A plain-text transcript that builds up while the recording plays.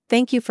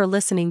Thank you for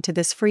listening to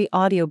this free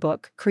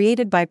audiobook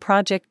created by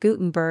Project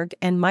Gutenberg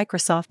and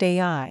Microsoft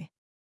AI.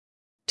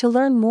 To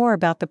learn more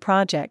about the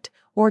project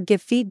or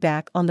give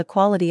feedback on the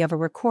quality of a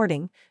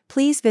recording,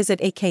 please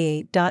visit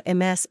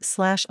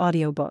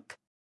aka.ms/audiobook.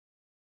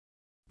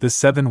 The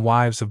Seven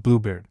Wives of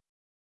Bluebeard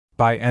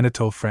by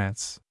Anatole,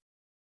 France.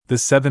 The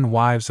Seven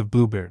Wives of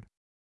Bluebeard.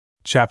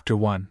 Chapter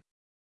 1.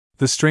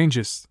 The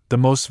strangest, the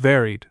most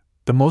varied,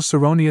 the most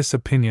erroneous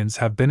opinions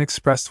have been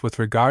expressed with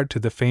regard to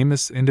the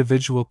famous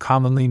individual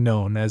commonly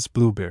known as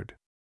Bluebeard.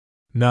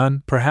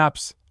 None,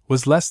 perhaps,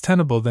 was less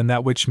tenable than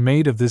that which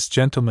made of this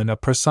gentleman a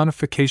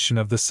personification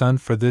of the sun,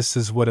 for this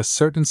is what a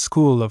certain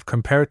school of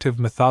comparative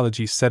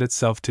mythology set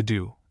itself to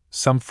do,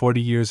 some 40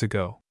 years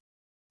ago.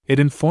 It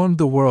informed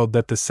the world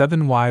that the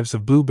seven wives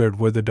of Bluebeard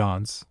were the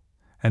dawns,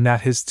 and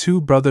that his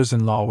two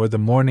brothers-in-law were the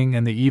morning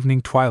and the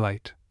evening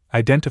twilight,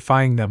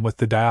 identifying them with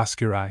the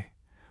Dioscuri,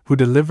 who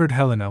delivered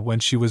Helena when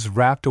she was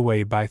rapt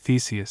away by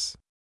Theseus.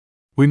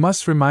 We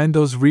must remind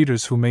those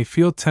readers who may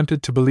feel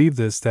tempted to believe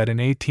this that in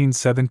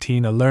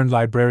 1817 a learned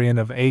librarian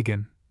of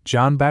Agen,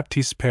 John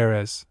Baptiste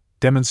Perez,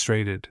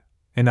 demonstrated,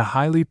 in a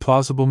highly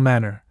plausible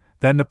manner,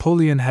 that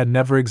Napoleon had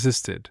never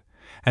existed,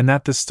 and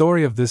that the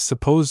story of this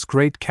supposed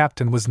great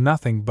captain was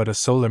nothing but a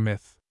solar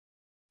myth.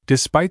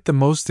 Despite the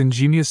most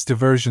ingenious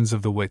diversions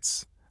of the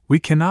wits, we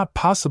cannot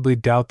possibly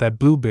doubt that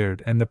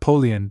Bluebeard and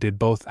Napoleon did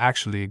both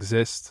actually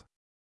exist.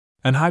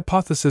 An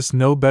hypothesis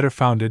no better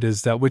founded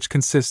is that which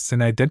consists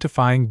in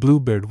identifying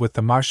Bluebeard with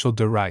the Marshal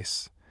de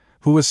Rice,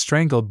 who was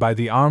strangled by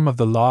the arm of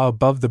the law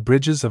above the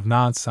bridges of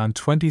Nantes on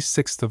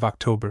 26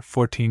 October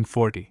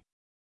 1440.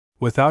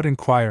 Without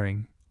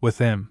inquiring, with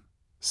him,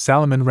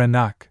 Salomon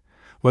Renac,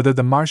 whether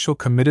the Marshal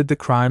committed the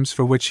crimes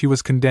for which he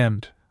was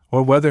condemned,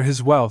 or whether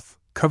his wealth,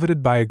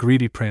 coveted by a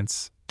greedy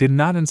prince, did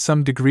not in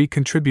some degree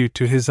contribute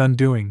to his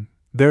undoing,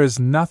 there is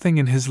nothing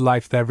in his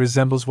life that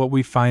resembles what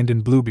we find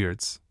in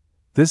Bluebeard's.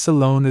 This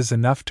alone is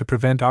enough to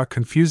prevent our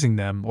confusing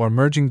them or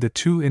merging the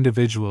two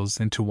individuals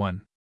into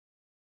one.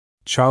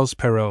 Charles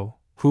Perrault,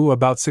 who,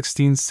 about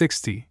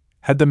 1660,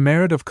 had the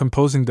merit of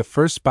composing the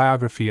first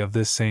biography of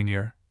this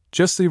seigneur,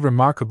 justly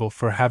remarkable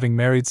for having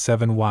married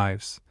 7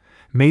 wives,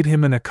 made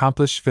him an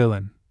accomplished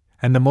villain,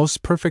 and the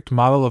most perfect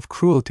model of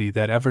cruelty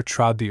that ever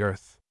trod the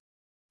earth.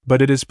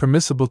 But it is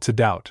permissible to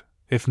doubt,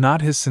 if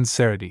not his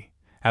sincerity,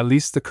 at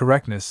least the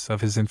correctness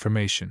of his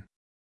information.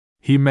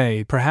 He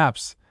may,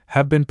 perhaps,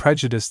 have been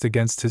prejudiced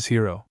against his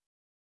hero.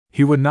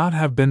 He would not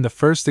have been the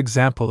first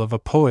example of a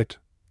poet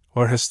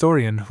or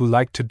historian who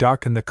liked to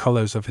darken the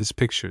colors of his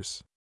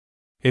pictures.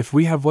 If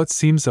we have what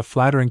seems a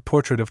flattering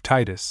portrait of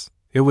Titus,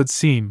 it would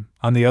seem,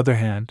 on the other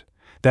hand,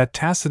 that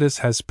Tacitus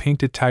has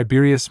painted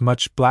Tiberius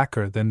much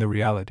blacker than the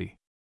reality.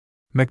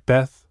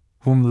 Macbeth,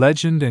 whom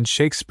legend and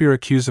Shakespeare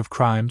accuse of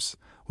crimes,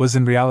 was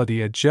in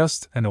reality a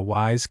just and a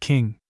wise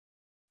king.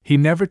 He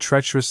never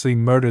treacherously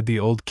murdered the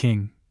old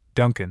king,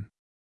 Duncan.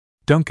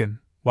 Duncan,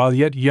 while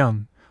yet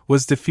young,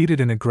 was defeated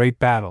in a great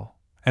battle,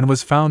 and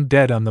was found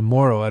dead on the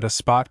morrow at a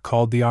spot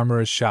called the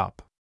Armourer's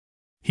Shop.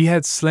 He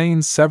had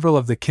slain several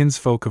of the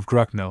kinsfolk of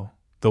Gruckno,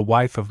 the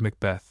wife of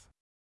Macbeth.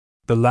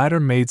 The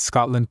latter made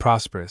Scotland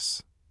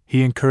prosperous,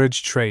 he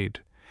encouraged trade,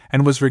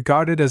 and was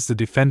regarded as the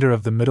defender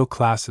of the middle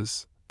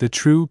classes, the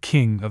true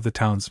king of the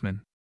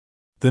townsmen.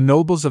 The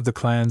nobles of the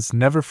clans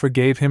never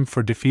forgave him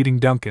for defeating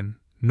Duncan,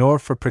 nor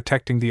for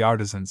protecting the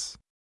artisans.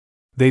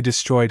 They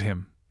destroyed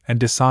him,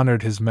 and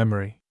dishonored his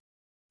memory.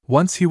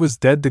 Once he was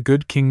dead, the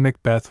good King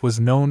Macbeth was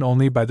known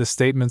only by the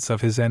statements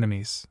of his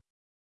enemies.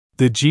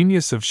 The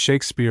genius of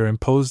Shakespeare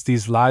imposed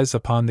these lies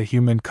upon the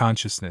human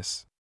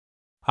consciousness.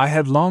 I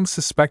had long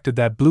suspected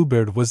that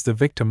Bluebeard was the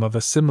victim of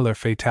a similar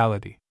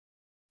fatality.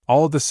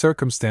 All the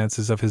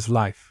circumstances of his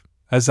life,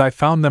 as I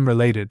found them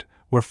related,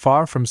 were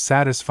far from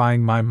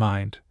satisfying my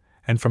mind,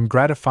 and from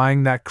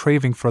gratifying that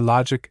craving for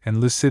logic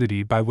and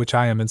lucidity by which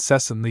I am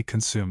incessantly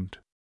consumed.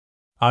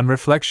 On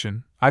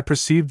reflection, I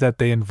perceived that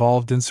they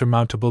involved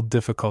insurmountable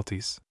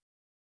difficulties.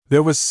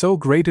 There was so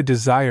great a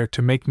desire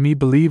to make me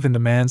believe in the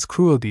man's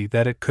cruelty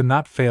that it could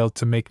not fail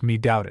to make me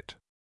doubt it.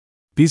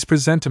 These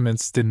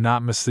presentiments did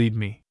not mislead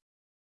me.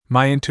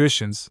 My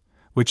intuitions,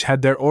 which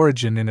had their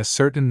origin in a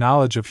certain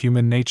knowledge of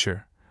human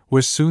nature,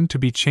 were soon to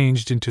be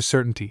changed into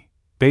certainty,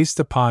 based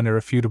upon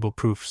irrefutable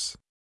proofs.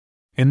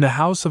 In the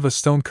house of a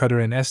stonecutter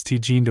in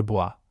St. Jean de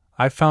Bois,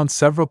 I found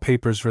several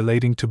papers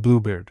relating to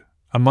Bluebeard,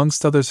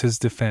 amongst others his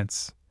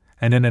defense,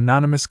 and an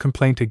anonymous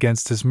complaint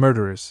against his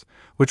murderers,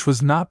 which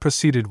was not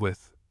proceeded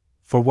with,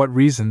 for what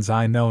reasons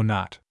I know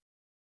not.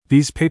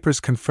 These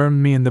papers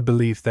confirmed me in the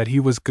belief that he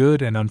was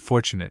good and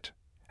unfortunate,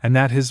 and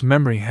that his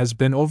memory has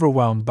been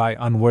overwhelmed by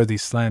unworthy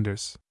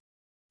slanders.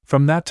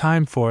 From that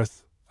time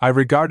forth, I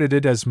regarded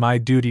it as my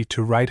duty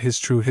to write his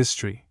true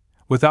history,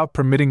 without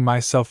permitting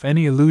myself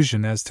any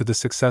illusion as to the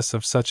success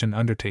of such an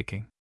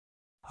undertaking.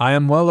 I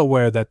am well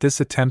aware that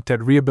this attempt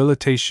at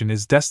rehabilitation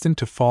is destined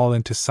to fall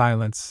into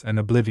silence and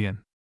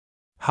oblivion.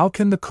 How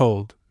can the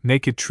cold,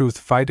 naked truth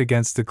fight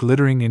against the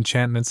glittering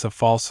enchantments of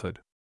falsehood?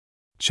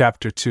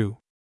 Chapter 2.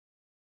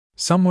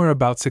 Somewhere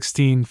about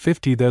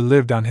 1650 there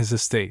lived on his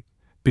estate,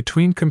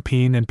 between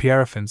Compiègne and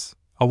Pierrefonds,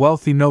 a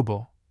wealthy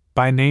noble,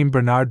 by name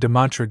Bernard de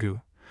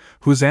Montagu,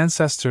 whose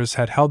ancestors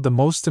had held the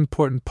most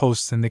important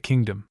posts in the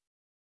kingdom.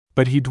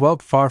 But he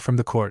dwelt far from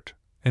the court,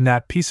 in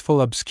that peaceful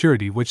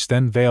obscurity which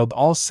then veiled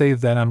all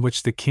save that on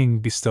which the king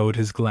bestowed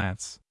his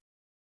glance.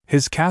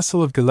 His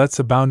castle of Galetz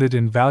abounded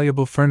in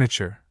valuable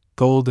furniture,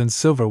 gold and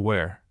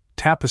silverware,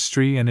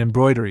 tapestry and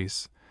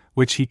embroideries,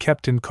 which he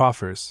kept in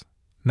coffers.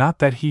 Not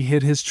that he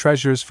hid his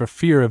treasures for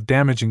fear of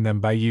damaging them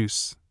by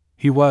use.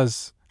 He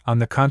was, on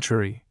the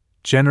contrary,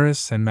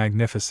 generous and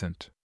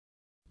magnificent.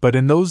 But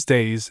in those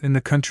days, in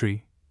the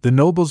country, the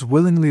nobles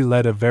willingly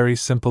led a very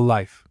simple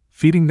life,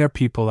 feeding their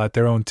people at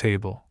their own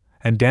table,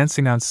 and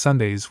dancing on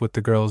Sundays with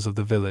the girls of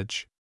the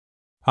village.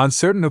 On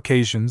certain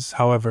occasions,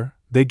 however,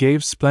 they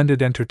gave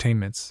splendid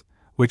entertainments,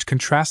 which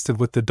contrasted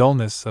with the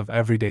dullness of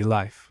everyday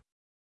life.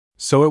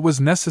 So it was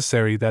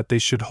necessary that they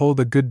should hold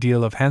a good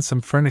deal of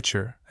handsome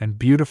furniture and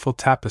beautiful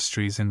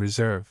tapestries in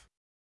reserve.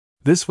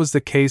 This was the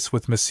case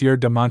with Monsieur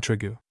de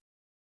Montagu.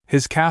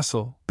 His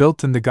castle,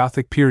 built in the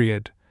Gothic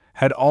period,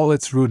 had all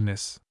its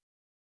rudeness.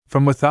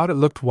 From without it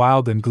looked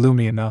wild and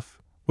gloomy enough,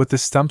 with the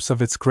stumps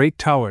of its great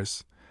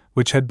towers,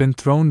 which had been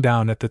thrown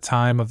down at the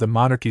time of the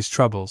monarchy's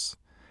troubles,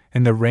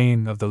 in the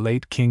reign of the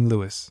late King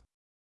Louis.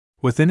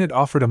 Within it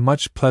offered a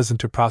much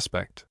pleasanter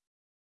prospect.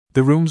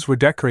 The rooms were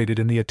decorated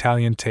in the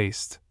Italian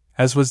taste,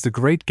 as was the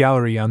great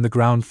gallery on the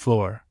ground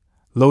floor,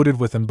 loaded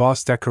with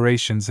embossed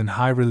decorations in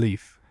high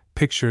relief,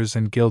 pictures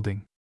and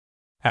gilding.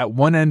 At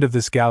one end of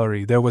this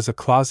gallery there was a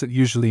closet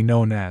usually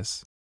known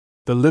as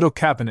the Little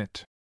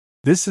Cabinet.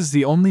 This is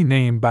the only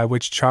name by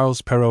which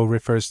Charles Perrault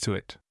refers to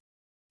it.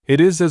 It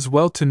is as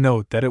well to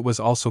note that it was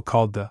also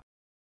called the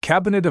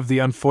Cabinet of the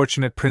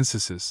Unfortunate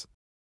Princesses,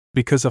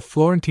 because a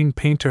Florentine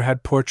painter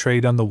had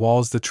portrayed on the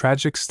walls the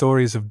tragic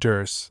stories of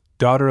Dirce,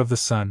 daughter of the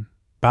sun,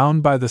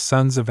 bound by the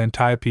sons of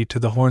Antiope to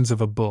the horns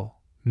of a bull,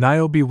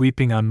 Niobe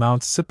weeping on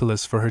Mount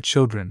Sipylus for her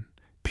children,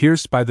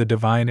 pierced by the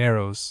divine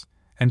arrows,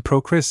 and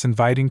Procris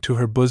inviting to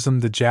her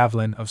bosom the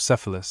javelin of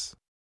Cephalus.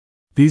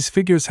 These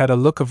figures had a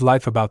look of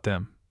life about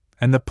them,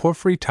 and the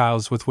porphyry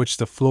tiles with which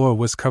the floor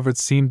was covered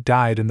seemed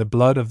dyed in the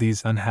blood of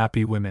these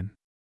unhappy women.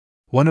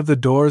 One of the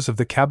doors of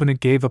the cabinet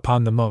gave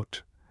upon the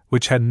moat,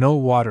 which had no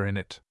water in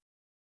it.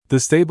 The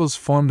stables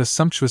formed a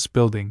sumptuous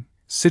building,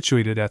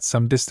 situated at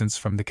some distance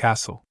from the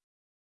castle.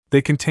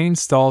 They contained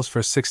stalls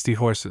for 60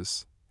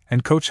 horses,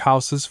 and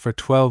coach-houses for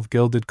 12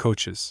 gilded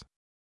coaches.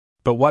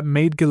 But what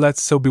made Galetz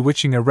so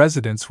bewitching a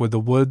residence were the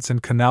woods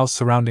and canals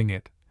surrounding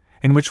it,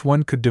 in which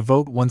one could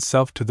devote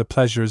oneself to the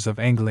pleasures of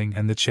angling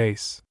and the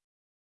chase.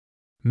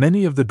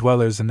 Many of the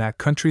dwellers in that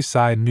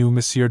countryside knew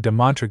Monsieur de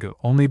Montagu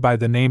only by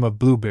the name of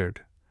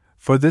Bluebeard,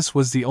 for this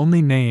was the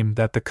only name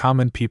that the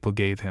common people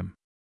gave him.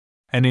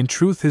 And in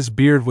truth his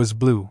beard was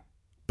blue,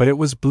 but it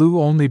was blue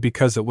only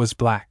because it was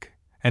black,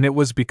 and it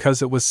was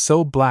because it was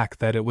so black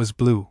that it was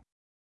blue.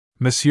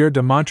 Monsieur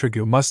de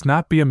Montagu must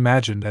not be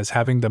imagined as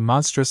having the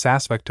monstrous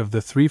aspect of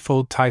the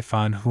threefold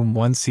Typhon whom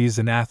one sees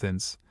in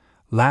Athens,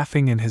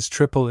 laughing in his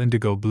triple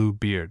indigo blue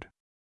beard.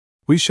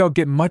 We shall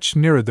get much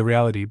nearer the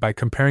reality by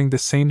comparing the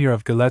seigneur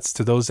of Galetz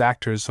to those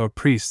actors or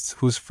priests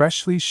whose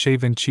freshly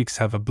shaven cheeks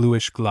have a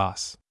bluish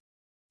gloss.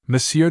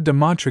 Monsieur de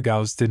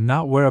Montagu's did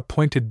not wear a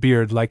pointed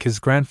beard like his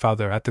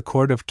grandfather at the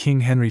court of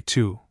King Henry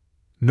II,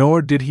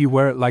 nor did he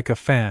wear it like a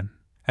fan,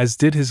 as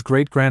did his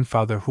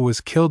great-grandfather who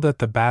was killed at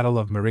the Battle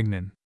of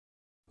Marignan.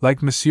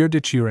 Like Monsieur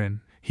de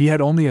Turenne, he had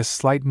only a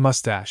slight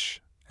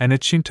mustache and a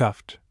chin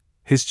tuft.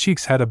 His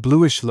cheeks had a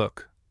bluish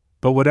look,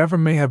 but whatever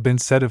may have been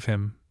said of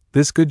him,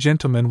 this good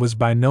gentleman was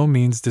by no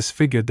means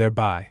disfigured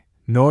thereby,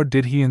 nor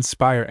did he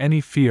inspire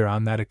any fear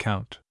on that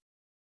account.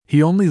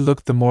 He only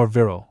looked the more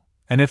virile,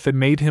 and if it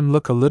made him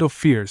look a little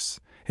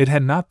fierce, it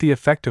had not the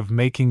effect of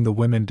making the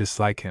women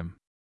dislike him.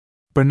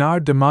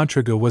 Bernard de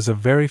Montagu was a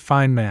very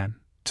fine man,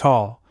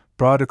 tall,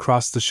 broad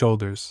across the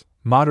shoulders,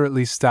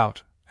 moderately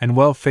stout, and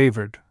well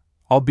favored,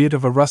 albeit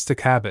of a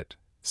rustic habit,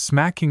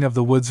 smacking of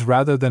the woods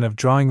rather than of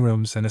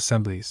drawing-rooms and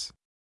assemblies.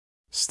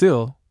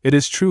 Still, it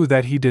is true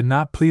that he did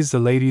not please the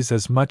ladies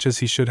as much as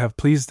he should have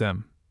pleased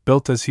them,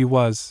 built as he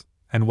was,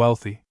 and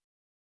wealthy.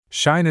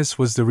 Shyness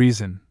was the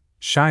reason,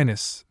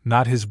 shyness,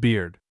 not his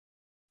beard.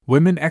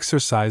 Women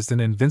exercised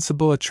an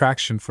invincible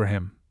attraction for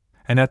him,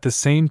 and at the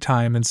same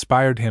time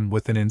inspired him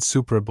with an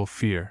insuperable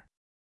fear.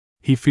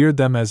 He feared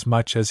them as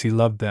much as he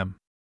loved them.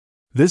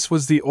 This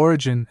was the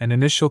origin and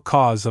initial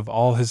cause of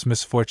all his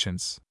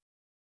misfortunes.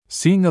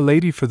 Seeing a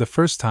lady for the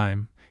first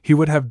time, he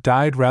would have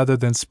died rather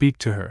than speak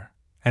to her,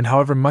 and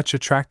however much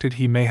attracted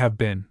he may have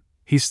been,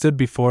 he stood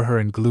before her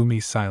in gloomy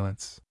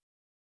silence.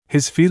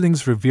 His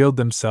feelings revealed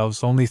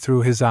themselves only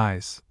through his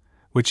eyes,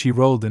 which he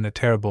rolled in a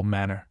terrible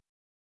manner.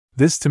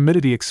 This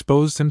timidity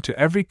exposed him to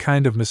every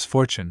kind of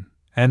misfortune,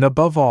 and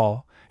above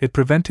all, it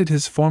prevented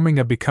his forming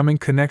a becoming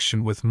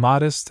connection with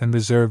modest and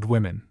reserved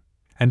women,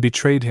 and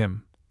betrayed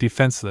him,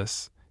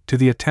 defenseless, to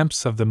the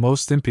attempts of the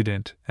most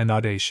impudent and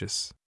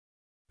audacious.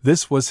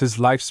 This was his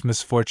life's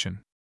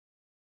misfortune.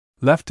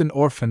 Left an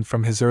orphan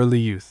from his early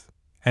youth,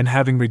 and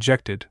having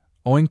rejected,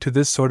 owing to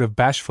this sort of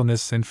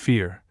bashfulness and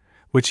fear,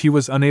 which he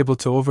was unable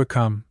to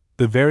overcome,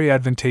 the very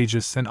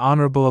advantageous and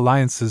honorable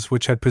alliances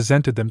which had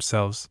presented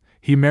themselves,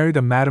 he married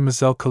a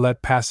Mademoiselle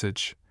Colette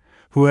Passage,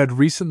 who had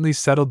recently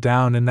settled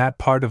down in that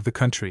part of the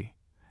country,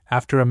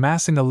 after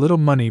amassing a little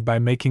money by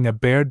making a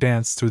bear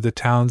dance through the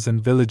towns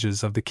and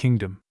villages of the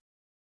kingdom.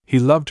 He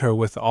loved her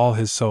with all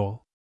his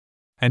soul.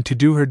 And to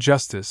do her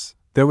justice,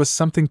 there was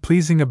something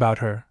pleasing about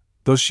her,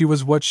 though she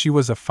was what she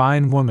was, a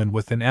fine woman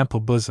with an ample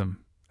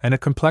bosom, and a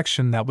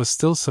complexion that was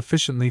still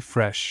sufficiently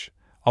fresh,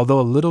 although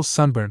a little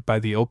sunburnt by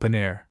the open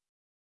air.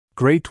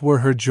 Great were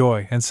her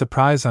joy and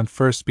surprise on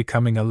first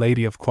becoming a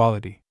lady of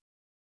quality.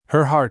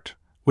 Her heart,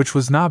 which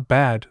was not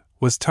bad,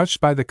 was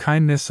touched by the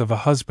kindness of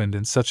a husband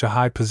in such a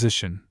high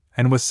position,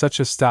 and with such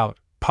a stout,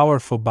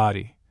 powerful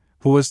body,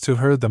 who was to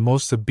her the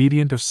most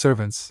obedient of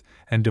servants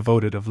and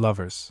devoted of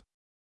lovers.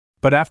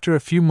 But after a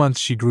few months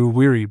she grew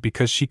weary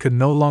because she could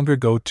no longer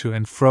go to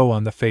and fro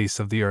on the face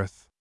of the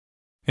earth.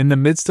 In the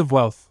midst of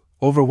wealth,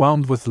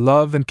 overwhelmed with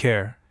love and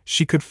care,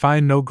 she could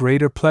find no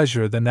greater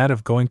pleasure than that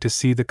of going to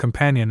see the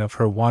companion of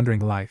her wandering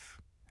life,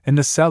 in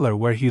the cellar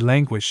where he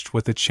languished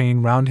with a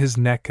chain round his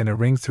neck and a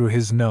ring through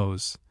his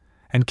nose,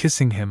 and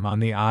kissing him on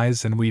the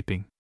eyes and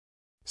weeping.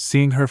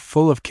 Seeing her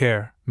full of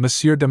care,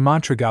 Monsieur de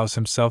Montregaus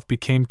himself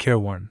became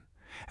careworn,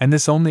 and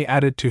this only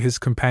added to his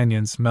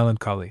companion's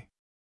melancholy.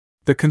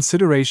 The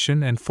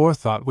consideration and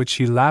forethought which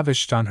he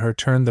lavished on her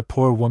turned the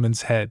poor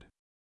woman's head.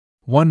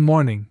 One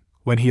morning,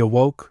 when he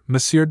awoke,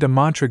 Monsieur de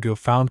Montregaus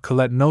found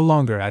Colette no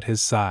longer at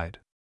his side.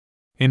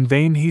 In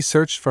vain he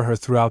searched for her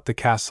throughout the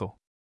castle.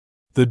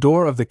 The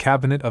door of the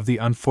cabinet of the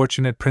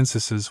unfortunate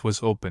princesses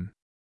was open.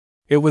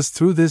 It was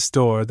through this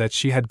door that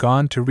she had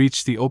gone to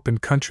reach the open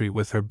country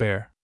with her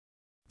bear.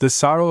 The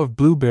sorrow of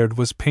Bluebeard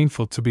was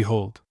painful to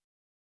behold.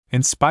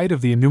 In spite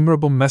of the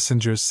innumerable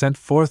messengers sent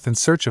forth in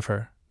search of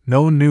her,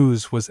 no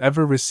news was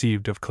ever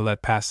received of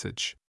Colette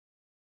Passage.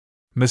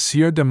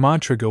 Monsieur de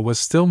Montregaus was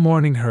still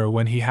mourning her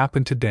when he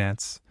happened to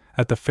dance,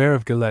 at the fair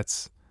of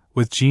Galetz,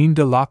 with Jeanne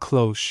de la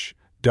Cloche,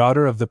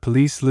 daughter of the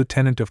police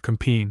lieutenant of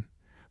Compiègne,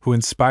 who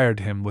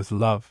inspired him with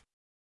love.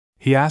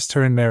 He asked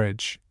her in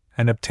marriage,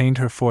 and obtained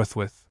her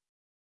forthwith.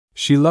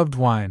 She loved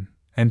wine,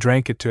 and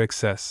drank it to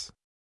excess.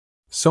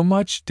 So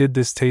much did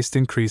this taste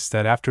increase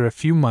that after a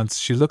few months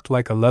she looked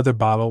like a leather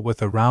bottle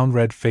with a round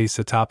red face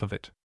atop of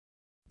it.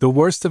 The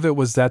worst of it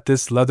was that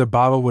this leather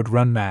bottle would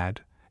run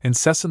mad,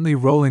 incessantly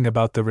rolling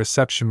about the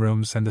reception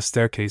rooms and the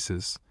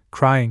staircases,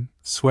 crying,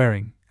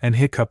 swearing, and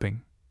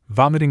hiccuping,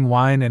 vomiting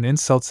wine and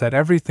insults at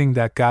everything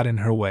that got in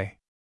her way.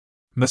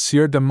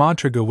 Monsieur de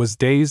Montregaus was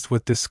dazed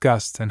with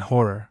disgust and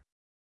horror.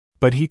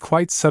 But he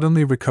quite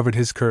suddenly recovered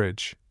his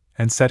courage,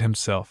 and set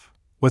himself,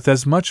 with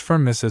as much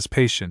firmness as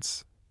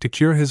patience, to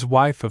cure his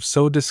wife of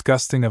so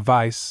disgusting a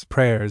vice.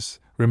 Prayers,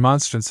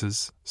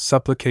 remonstrances,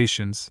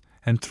 supplications,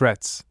 and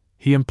threats.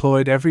 He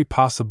employed every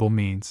possible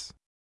means.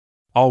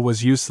 All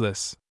was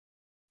useless.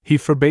 He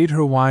forbade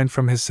her wine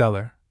from his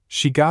cellar,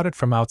 she got it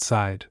from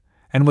outside,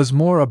 and was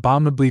more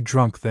abominably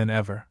drunk than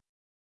ever.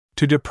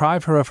 To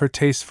deprive her of her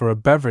taste for a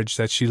beverage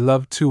that she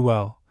loved too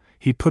well,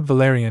 he put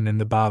valerian in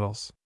the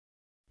bottles.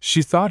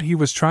 She thought he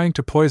was trying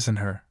to poison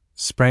her,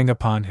 sprang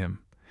upon him,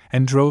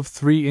 and drove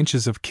 3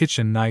 inches of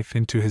kitchen knife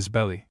into his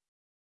belly.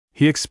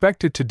 He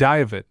expected to die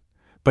of it,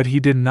 but he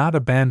did not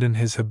abandon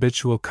his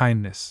habitual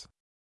kindness.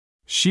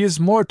 "She is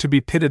more to be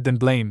pitied than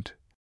blamed,"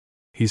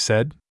 he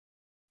said.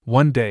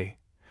 One day,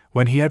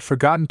 when he had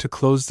forgotten to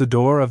close the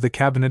door of the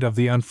cabinet of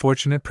the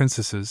unfortunate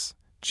princesses,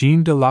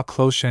 Jeanne de la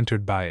Cloche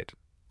entered by it,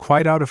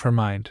 quite out of her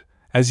mind,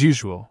 as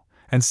usual,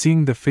 and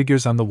seeing the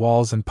figures on the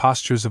walls in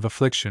postures of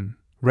affliction,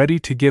 ready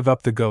to give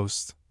up the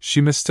ghost,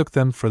 she mistook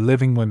them for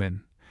living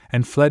women,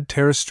 and fled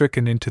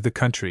terror-stricken into the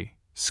country,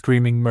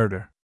 screaming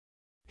murder.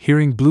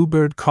 Hearing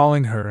Bluebeard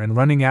calling her and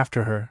running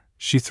after her,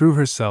 she threw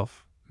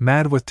herself,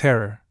 mad with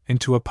terror,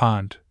 into a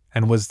pond,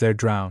 and was there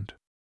drowned.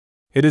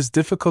 It is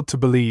difficult to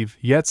believe,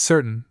 yet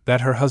certain,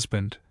 that her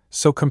husband,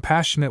 so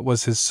compassionate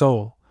was his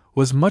soul,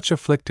 was much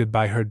afflicted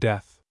by her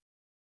death.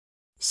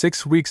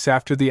 6 weeks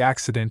after the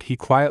accident he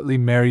quietly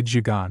married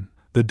Gigon,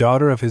 the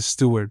daughter of his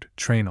steward,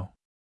 Trainel.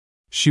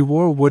 She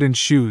wore wooden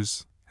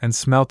shoes, and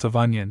smelt of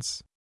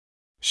onions.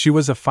 She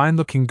was a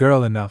fine-looking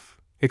girl enough,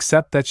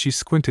 except that she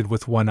squinted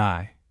with one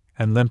eye,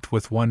 and limped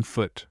with one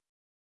foot.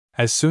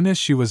 As soon as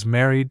she was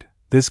married,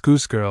 this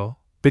goose-girl,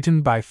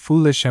 bitten by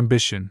foolish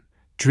ambition,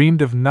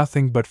 dreamed of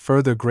nothing but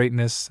further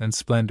greatness and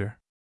splendor.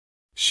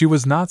 She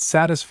was not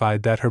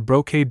satisfied that her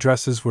brocade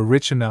dresses were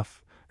rich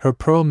enough, her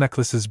pearl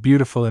necklaces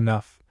beautiful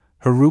enough,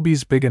 her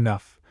rubies big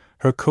enough,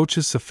 her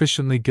coaches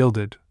sufficiently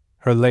gilded,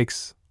 her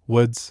lakes,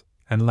 woods,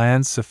 and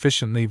lands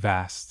sufficiently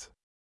vast.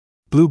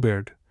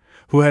 Bluebeard,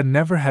 who had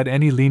never had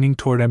any leaning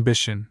toward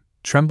ambition,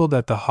 trembled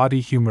at the haughty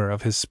humor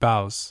of his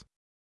spouse.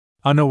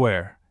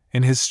 Unaware,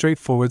 in his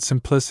straightforward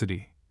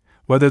simplicity,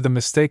 whether the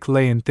mistake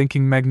lay in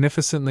thinking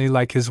magnificently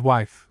like his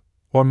wife,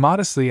 or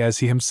modestly as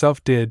he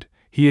himself did,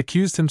 he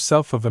accused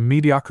himself of a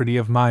mediocrity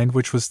of mind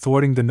which was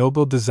thwarting the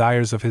noble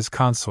desires of his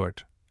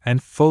consort,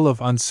 and, full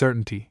of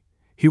uncertainty,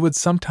 he would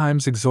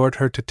sometimes exhort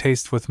her to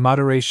taste with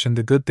moderation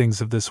the good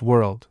things of this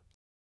world,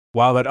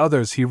 while at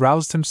others he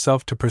roused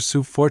himself to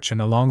pursue fortune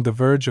along the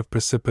verge of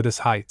precipitous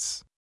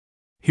heights.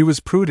 He was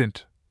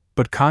prudent,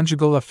 but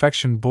conjugal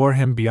affection bore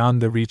him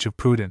beyond the reach of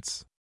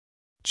prudence.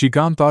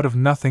 Gigon thought of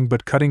nothing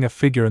but cutting a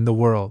figure in the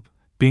world,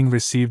 being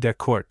received at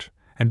court,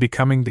 and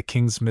becoming the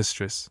king's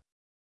mistress.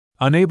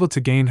 Unable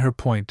to gain her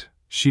point,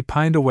 she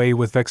pined away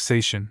with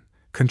vexation,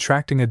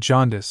 contracting a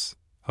jaundice,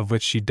 of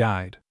which she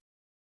died.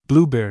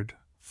 Bluebeard,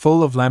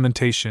 full of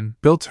lamentation,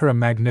 built her a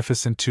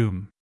magnificent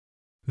tomb.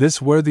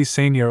 This worthy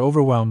seigneur,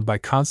 overwhelmed by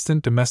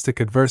constant domestic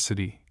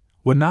adversity,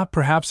 would not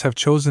perhaps have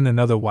chosen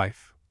another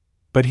wife,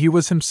 but he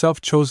was himself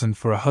chosen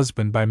for a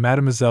husband by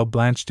Mademoiselle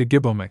Blanche de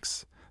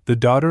Gibomix, the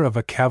daughter of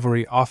a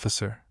cavalry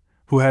officer,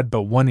 who had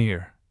but one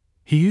ear.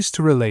 He used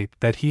to relate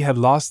that he had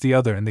lost the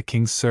other in the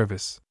king's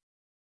service.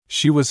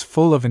 She was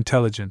full of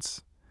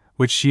intelligence,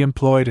 which she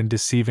employed in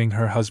deceiving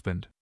her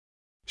husband.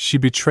 She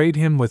betrayed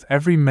him with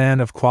every man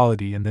of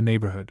quality in the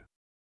neighborhood.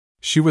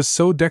 She was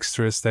so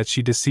dexterous that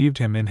she deceived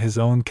him in his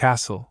own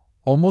castle,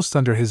 almost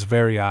under his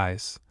very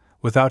eyes,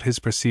 without his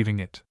perceiving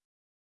it.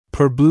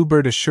 Poor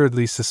Bluebeard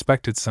assuredly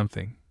suspected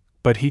something,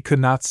 but he could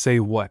not say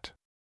what.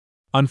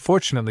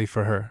 Unfortunately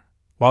for her,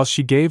 while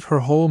she gave her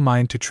whole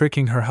mind to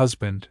tricking her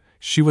husband,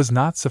 she was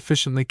not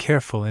sufficiently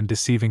careful in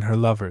deceiving her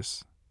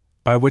lovers,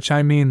 by which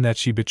I mean that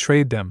she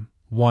betrayed them,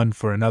 one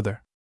for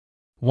another.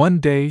 One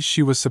day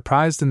she was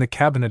surprised in the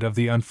cabinet of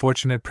the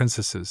unfortunate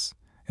princesses,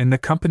 in the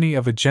company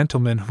of a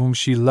gentleman whom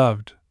she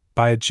loved,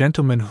 by a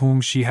gentleman whom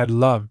she had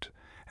loved,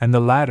 and the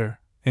latter,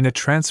 in a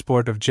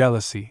transport of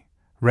jealousy,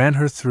 ran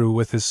her through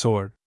with his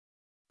sword.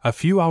 A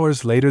few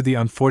hours later the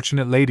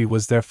unfortunate lady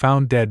was there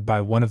found dead by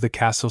one of the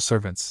castle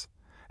servants,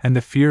 and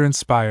the fear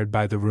inspired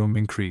by the room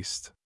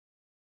increased.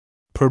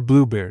 Poor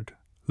Bluebeard,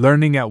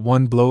 learning at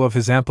one blow of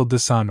his ample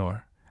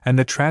dishonor, and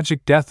the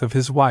tragic death of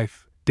his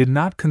wife, did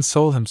not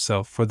console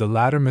himself for the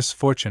latter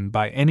misfortune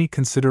by any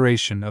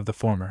consideration of the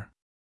former.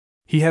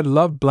 He had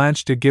loved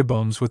Blanche de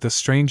Gibbons with a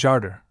strange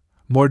ardor,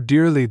 more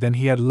dearly than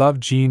he had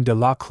loved Jeanne de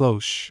la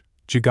Cloche,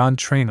 Gigon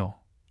Trainel,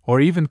 or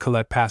even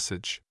Colette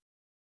Passage.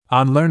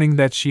 On learning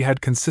that she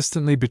had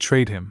consistently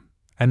betrayed him,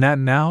 and that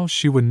now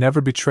she would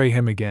never betray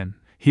him again,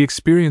 he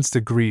experienced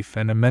a grief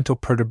and a mental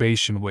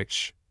perturbation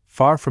which,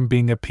 far from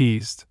being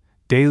appeased,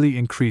 daily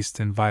increased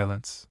in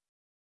violence.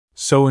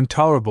 So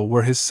intolerable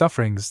were his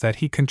sufferings that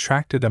he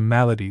contracted a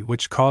malady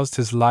which caused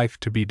his life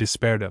to be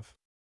despaired of.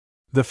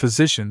 The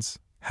physicians,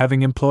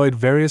 having employed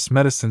various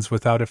medicines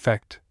without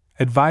effect,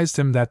 advised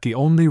him that the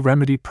only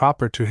remedy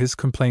proper to his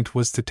complaint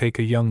was to take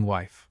a young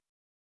wife.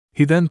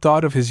 He then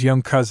thought of his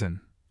young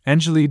cousin,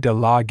 Anatole de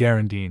la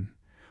Garandine,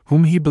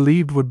 whom he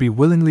believed would be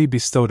willingly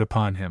bestowed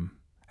upon him,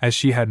 as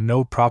she had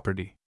no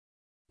property.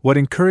 What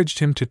encouraged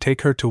him to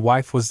take her to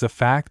wife was the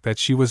fact that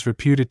she was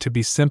reputed to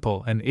be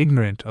simple and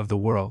ignorant of the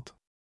world.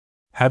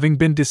 Having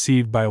been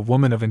deceived by a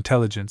woman of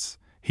intelligence,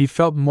 he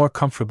felt more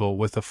comfortable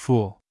with a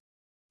fool.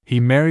 He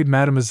married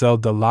Mademoiselle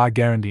de la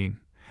Garandine,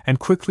 and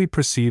quickly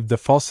perceived the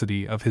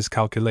falsity of his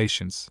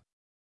calculations.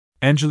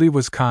 Anatole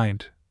was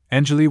kind,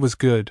 Anatole was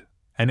good,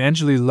 and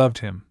Anatole loved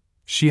him.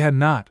 She had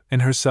not,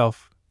 in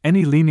herself,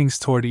 any leanings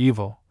toward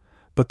evil,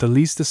 but the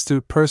least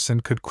astute person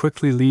could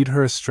quickly lead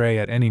her astray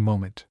at any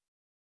moment.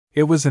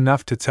 It was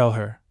enough to tell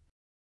her,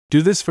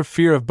 "Do this for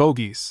fear of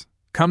bogies,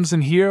 comes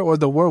in here or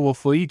the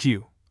werewolf will eat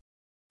you,"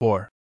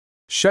 or,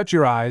 "Shut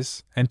your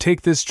eyes, and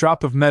take this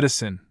drop of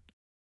medicine,"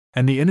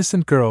 and the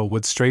innocent girl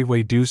would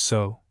straightway do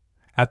so,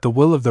 at the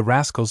will of the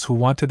rascals who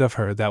wanted of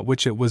her that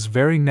which it was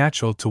very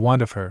natural to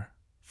want of her,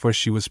 for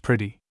she was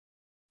pretty.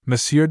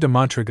 Monsieur de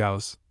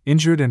Montregaus,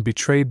 injured and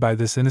betrayed by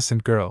this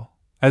innocent girl,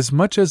 as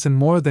much as and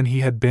more than he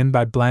had been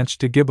by Blanche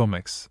de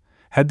Gibomix,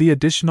 had the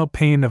additional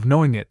pain of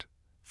knowing it,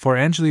 for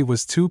Anatole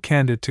was too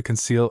candid to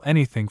conceal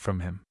anything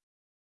from him.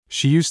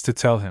 She used to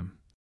tell him,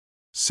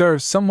 "Sir,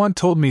 someone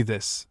told me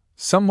this,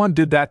 someone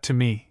did that to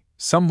me,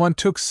 someone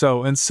took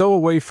so and so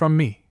away from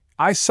me,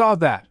 I saw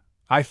that,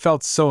 I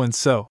felt so and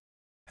so,"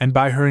 and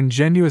by her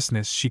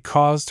ingenuousness she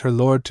caused her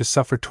lord to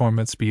suffer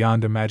torments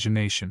beyond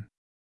imagination.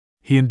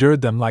 He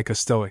endured them like a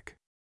stoic.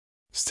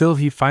 Still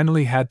he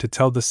finally had to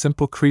tell the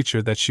simple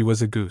creature that she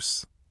was a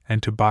goose,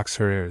 and to box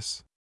her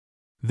ears.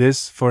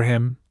 This, for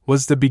him,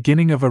 was the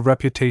beginning of a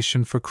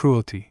reputation for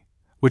cruelty,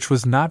 which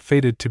was not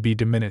fated to be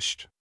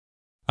diminished.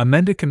 A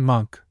mendicant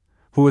monk,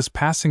 who was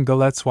passing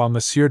galettes while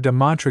Monsieur de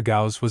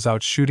Montregaus was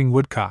out shooting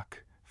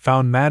woodcock,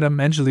 found Madame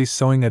Anatole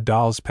sewing a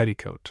doll's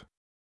petticoat.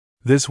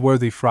 This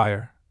worthy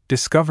friar,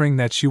 discovering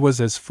that she was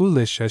as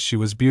foolish as she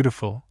was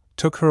beautiful,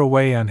 took her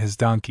away on his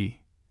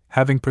donkey,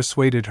 having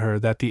persuaded her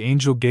that the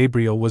angel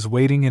Gabriel was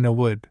waiting in a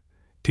wood,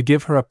 to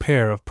give her a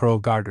pair of pearl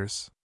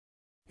garters.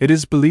 It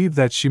is believed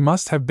that she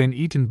must have been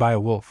eaten by a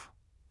wolf,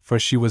 for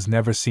she was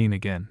never seen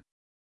again.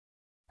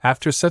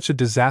 After such a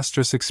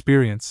disastrous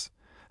experience,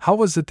 how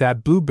was it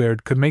that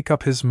Bluebeard could make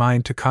up his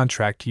mind to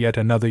contract yet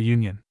another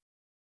union?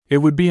 It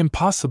would be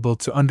impossible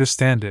to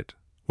understand it,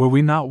 were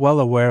we not well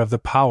aware of the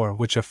power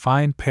which a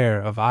fine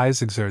pair of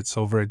eyes exerts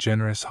over a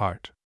generous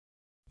heart.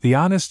 The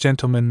honest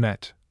gentleman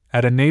met,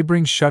 at a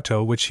neighboring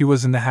chateau which he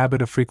was in the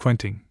habit of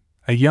frequenting,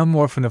 a young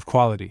orphan of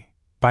quality,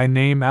 by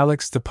name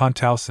Alex de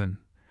Pontalcin,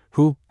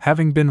 who,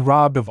 having been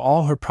robbed of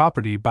all her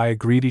property by a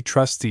greedy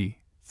trustee,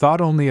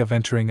 thought only of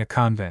entering a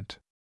convent.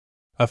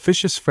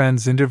 Officious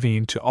friends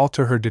intervened to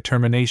alter her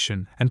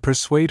determination and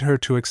persuade her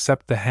to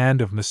accept the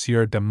hand of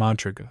Monsieur de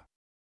Montrigues.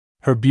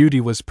 Her beauty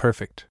was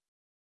perfect.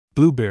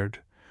 Bluebeard,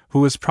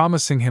 who was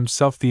promising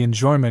himself the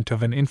enjoyment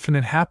of an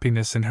infinite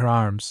happiness in her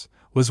arms,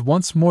 was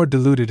once more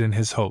deluded in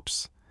his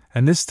hopes,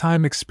 and this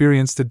time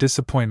experienced a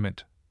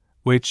disappointment,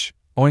 which,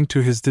 owing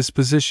to his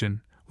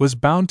disposition, was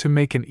bound to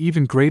make an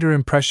even greater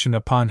impression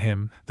upon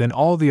him than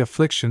all the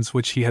afflictions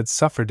which he had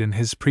suffered in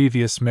his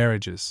previous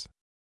marriages.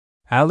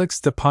 Alex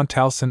de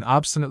Pontalcin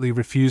obstinately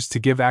refused to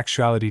give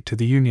actuality to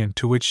the union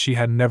to which she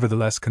had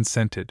nevertheless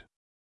consented.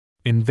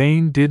 In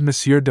vain did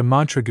Monsieur de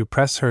Montrigues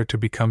press her to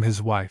become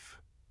his wife.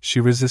 She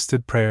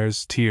resisted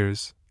prayers,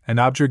 tears, and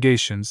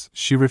objurgations,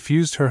 she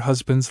refused her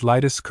husband's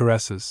lightest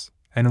caresses,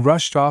 and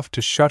rushed off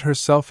to shut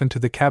herself into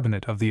the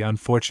cabinet of the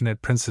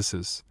unfortunate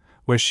princesses,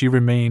 where she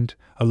remained,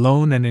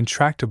 alone and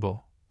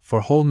intractable,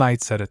 for whole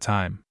nights at a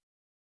time.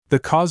 The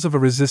cause of a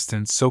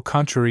resistance so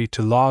contrary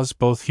to laws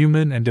both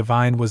human and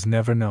divine was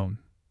never known.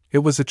 It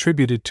was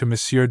attributed to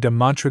Monsieur de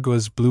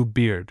Montrigues' blue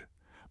beard,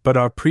 but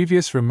our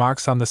previous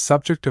remarks on the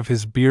subject of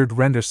his beard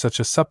render such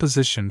a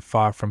supposition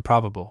far from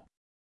probable.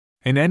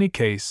 In any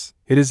case,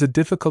 it is a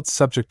difficult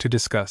subject to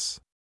discuss.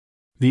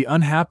 The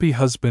unhappy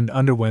husband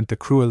underwent the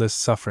cruelest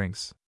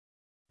sufferings.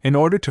 In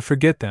order to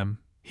forget them,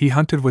 he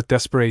hunted with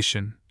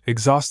desperation,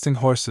 exhausting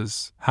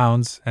horses,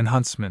 hounds, and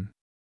huntsmen.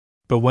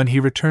 But when he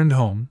returned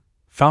home,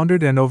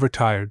 foundered and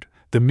overtired,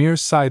 the mere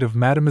sight of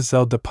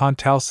Mademoiselle de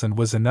Pontalcin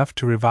was enough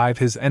to revive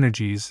his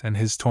energies and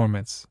his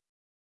torments.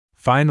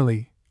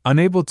 Finally,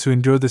 unable to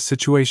endure the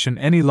situation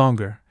any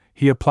longer,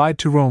 he applied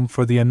to Rome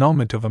for the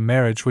annulment of a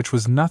marriage which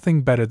was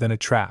nothing better than a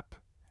trap,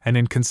 and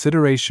in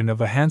consideration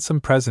of a handsome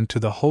present to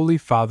the Holy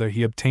Father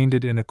he obtained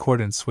it in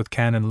accordance with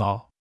canon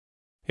law.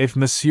 If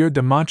Monsieur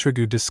de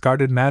Montrigues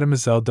discarded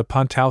Mademoiselle de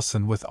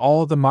Pontalcin with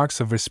all the marks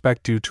of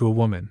respect due to a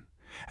woman,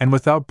 and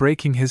without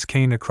breaking his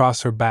cane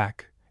across her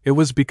back, it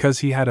was because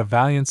he had a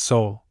valiant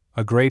soul,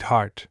 a great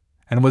heart,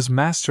 and was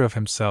master of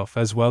himself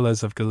as well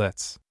as of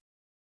Galetz.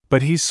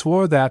 But he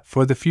swore that,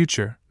 for the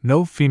future,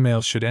 no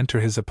female should enter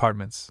his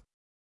apartments.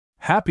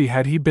 Happy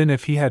had he been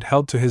if he had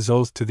held to his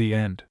oath to the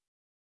end.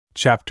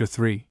 Chapter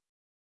 3.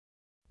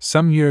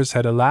 Some years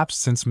had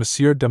elapsed since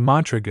Monsieur de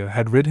Montrigues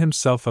had rid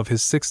himself of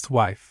his sixth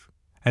wife,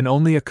 and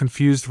only a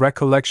confused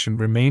recollection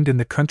remained in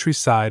the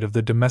countryside of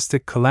the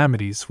domestic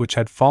calamities which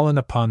had fallen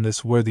upon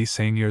this worthy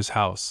seigneur's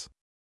house.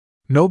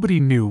 Nobody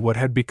knew what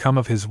had become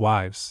of his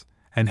wives,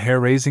 and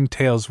hair-raising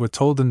tales were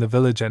told in the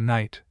village at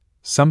night.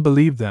 Some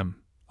believed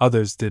them,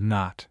 others did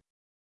not.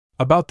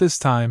 About this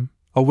time,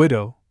 a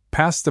widow,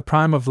 past the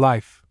prime of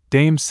life,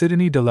 Dame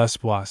Sidonie de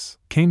Lesbois,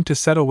 came to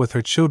settle with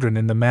her children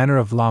in the manor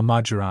of La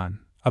Majoran,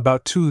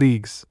 about 2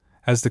 leagues,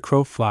 as the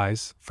crow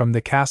flies, from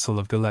the castle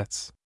of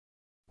Galetz.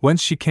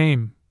 Whence she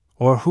came,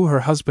 or who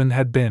her husband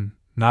had been,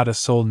 not a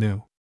soul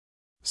knew.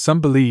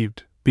 Some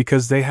believed,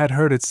 because they had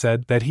heard it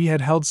said that he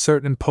had held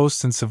certain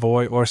posts in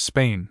Savoy or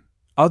Spain.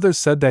 Others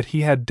said that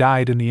he had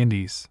died in the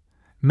Indies.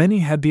 Many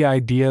had the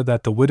idea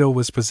that the widow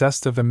was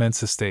possessed of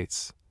immense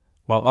estates,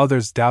 while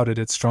others doubted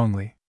it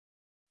strongly.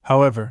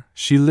 However,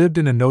 she lived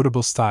in a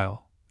notable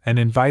style, and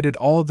invited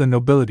all the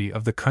nobility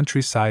of the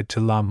countryside to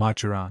La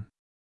Majoran.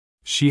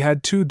 She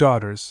had 2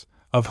 daughters,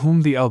 of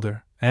whom the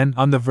elder, and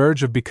on the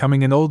verge of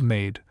becoming an old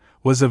maid,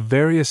 was a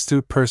very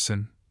astute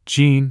person.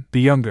 Jean,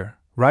 the younger,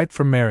 ripe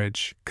for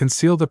marriage,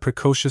 concealed a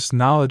precocious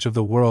knowledge of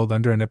the world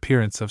under an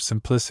appearance of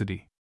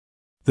simplicity.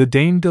 The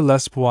Dame de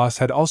Lesbois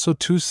had also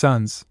 2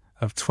 sons,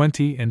 of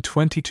 20 and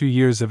 22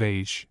 years of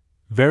age,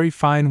 very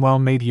fine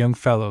well-made young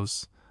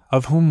fellows,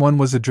 of whom one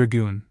was a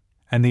dragoon,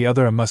 and the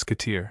other a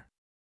musketeer.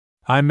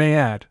 I may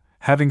add,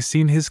 having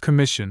seen his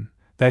commission,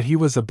 that he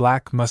was a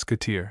black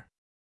musketeer.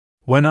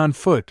 When on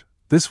foot,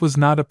 this was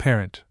not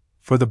apparent,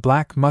 for the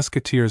black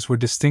musketeers were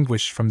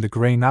distinguished from the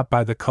grey not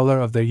by the color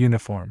of their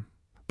uniform,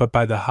 but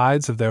by the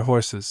hides of their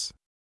horses.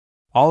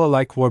 All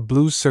alike wore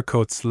blue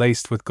surcoats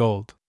laced with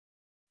gold.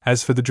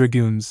 As for the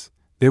dragoons,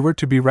 they were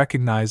to be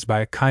recognized by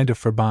a kind of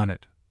fur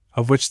bonnet,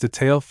 of which the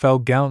tail fell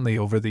gallantly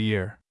over the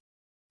ear.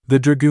 The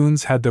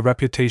dragoons had the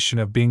reputation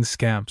of being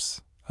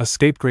scamps. A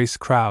scapegrace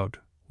crowd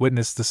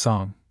witnessed the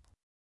song.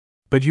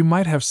 But you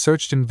might have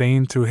searched in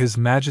vain through His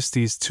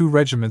Majesty's 2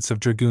 regiments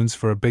of dragoons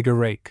for a bigger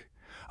rake,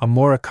 a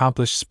more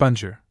accomplished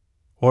sponger,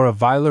 or a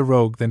viler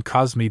rogue than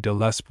Cosme de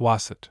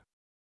Lesbois.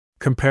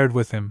 Compared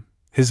with him,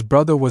 his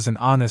brother was an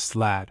honest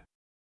lad.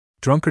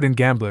 Drunkard and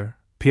gambler,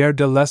 Pierre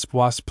de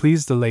Lesbois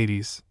pleased the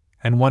ladies,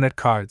 and won at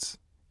cards.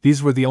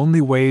 These were the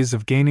only ways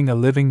of gaining a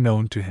living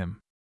known to him.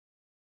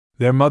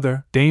 Their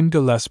mother, Dame de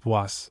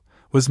Lesbois,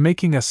 was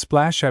making a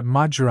splash at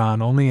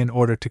Majoran only in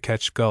order to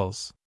catch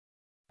gulls.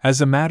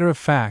 As a matter of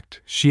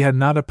fact, she had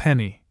not a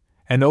penny,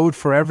 and owed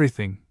for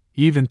everything,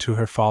 even to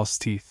her false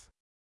teeth.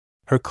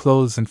 Her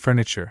clothes and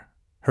furniture,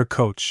 her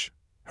coach,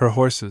 her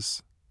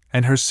horses,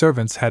 and her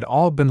servants had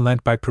all been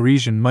lent by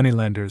Parisian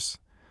moneylenders,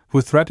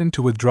 who threatened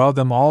to withdraw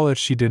them all if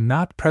she did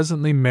not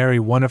presently marry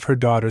one of her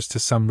daughters to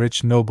some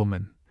rich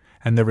nobleman,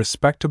 and the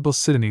respectable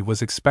Sidonie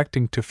was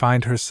expecting to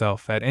find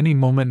herself at any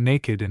moment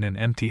naked in an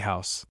empty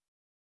house.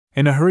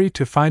 In a hurry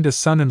to find a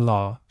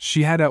son-in-law,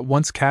 she had at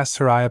once cast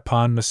her eye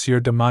upon Monsieur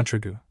de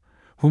Montague,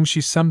 whom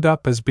she summed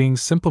up as being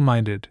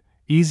simple-minded,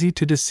 easy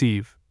to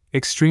deceive,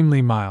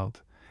 extremely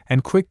mild,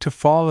 and quick to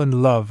fall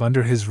in love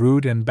under his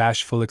rude and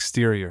bashful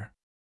exterior.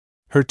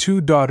 Her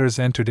 2 daughters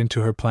entered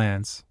into her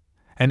plans,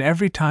 and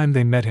every time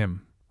they met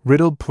him,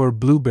 riddled poor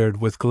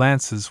Bluebeard with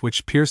glances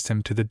which pierced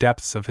him to the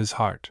depths of his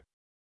heart.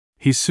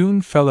 He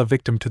soon fell a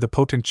victim to the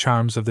potent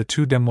charms of the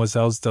 2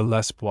 demoiselles de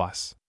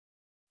Lesbois.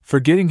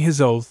 Forgetting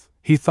his oath,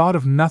 he thought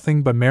of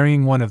nothing but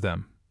marrying one of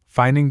them,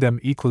 finding them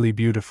equally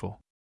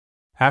beautiful.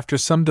 After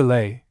some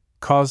delay,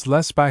 caused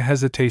less by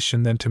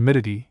hesitation than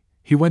timidity,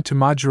 he went to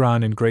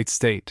Majoran in great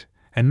state,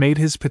 and made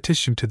his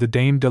petition to the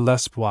Dame de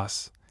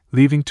Lesbois,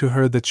 leaving to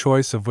her the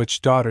choice of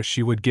which daughter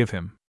she would give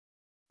him.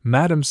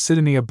 Madame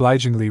Sidonie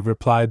obligingly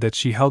replied that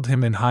she held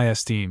him in high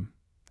esteem,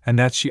 and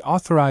that she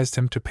authorized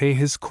him to pay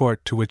his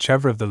court to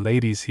whichever of the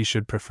ladies he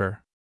should prefer.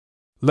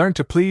 "Learn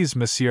to please,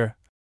 monsieur,"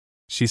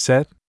 she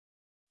said.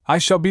 "I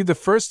shall be the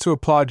first to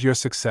applaud your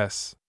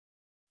success."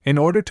 In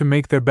order to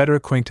make their better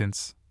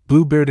acquaintance,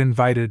 Bluebeard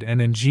invited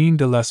Anne and Jean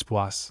de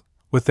Lesbois,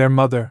 with their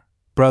mother,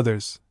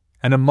 brothers,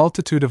 and a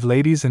multitude of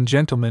ladies and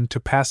gentlemen to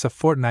pass a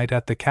fortnight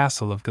at the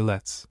castle of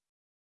Galetz.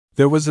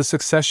 There was a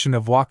succession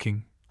of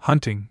walking,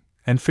 hunting,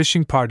 and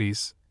fishing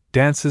parties,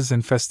 dances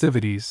and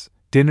festivities,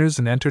 dinners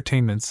and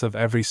entertainments of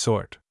every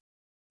sort.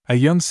 A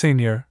young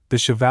seigneur, the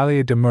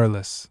Chevalier de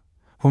Merlis,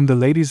 whom the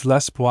ladies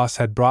Lesbois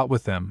had brought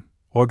with them,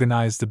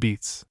 organized the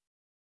beats.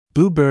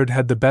 Bluebeard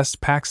had the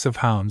best packs of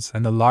hounds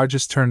and the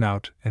largest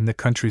turnout in the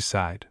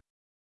countryside.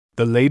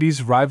 The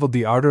ladies rivaled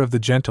the ardor of the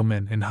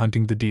gentlemen in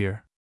hunting the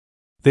deer.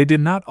 They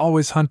did not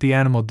always hunt the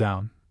animal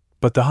down,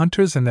 but the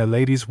hunters and their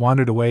ladies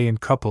wandered away in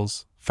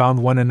couples, found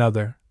one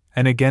another,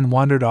 and again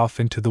wandered off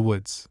into the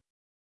woods.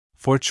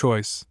 For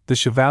choice, the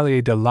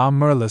Chevalier de la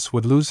Merlis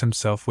would lose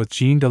himself with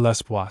Jean de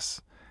Lesbois,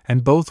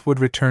 and both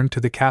would return to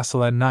the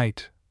castle at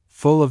night,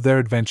 full of their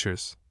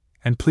adventures,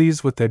 and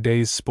pleased with their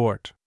day's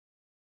sport.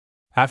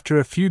 After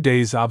a few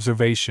days'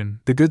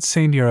 observation, the good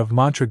Seigneur of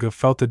Montague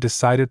felt a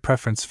decided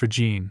preference for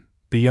Jean,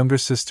 the younger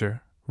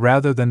sister,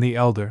 rather than the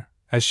elder,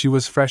 as she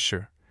was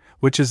fresher,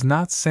 which is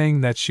not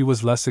saying that she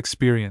was less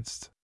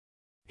experienced.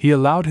 He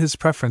allowed his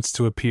preference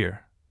to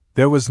appear.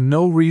 There was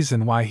no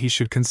reason why he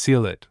should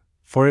conceal it,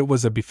 for it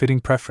was a befitting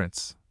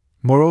preference.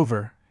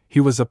 Moreover, he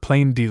was a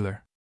plain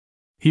dealer.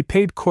 He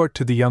paid court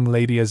to the young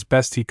lady as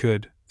best he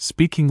could,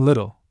 speaking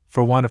little,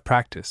 for want of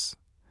practice.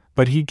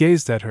 But he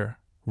gazed at her,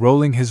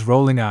 rolling his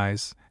rolling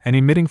eyes, and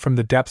emitting from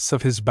the depths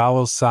of his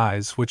bowels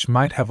sighs which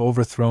might have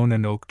overthrown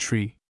an oak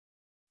tree.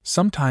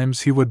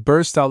 Sometimes he would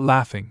burst out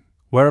laughing,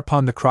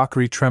 whereupon the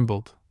crockery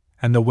trembled,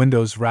 and the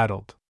windows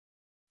rattled.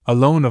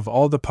 Alone of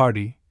all the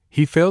party,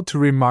 he failed to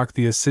remark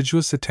the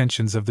assiduous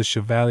attentions of the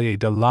Chevalier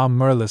de la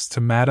Merlis to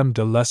Madame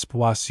de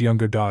Lesbois'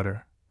 younger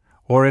daughter,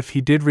 or if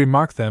he did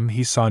remark them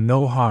he saw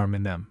no harm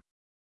in them.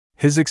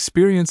 His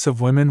experience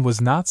of women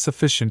was not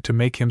sufficient to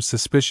make him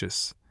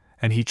suspicious,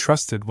 and he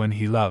trusted when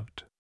he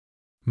loved.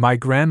 My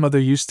grandmother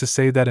used to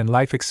say that in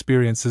life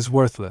experience is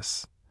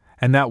worthless,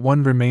 and that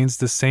one remains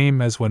the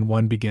same as when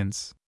one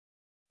begins.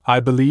 I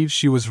believe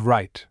she was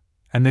right,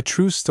 and the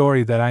true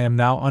story that I am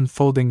now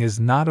unfolding is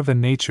not of a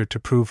nature to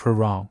prove her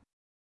wrong.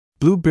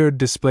 Bluebeard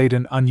displayed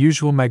an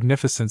unusual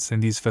magnificence in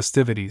these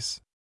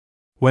festivities.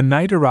 When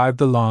night arrived,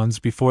 the lawns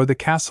before the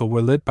castle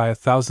were lit by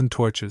 1,000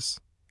 torches,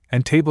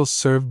 and tables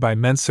served by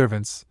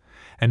men-servants,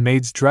 and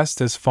maids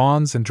dressed as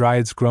fauns and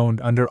dryads groaned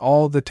under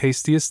all the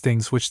tastiest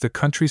things which the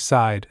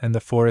countryside and the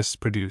forests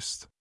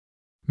produced.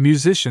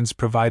 Musicians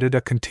provided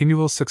a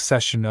continual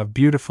succession of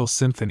beautiful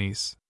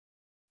symphonies.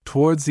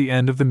 Towards the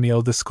end of the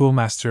meal the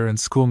schoolmaster and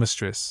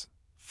schoolmistress,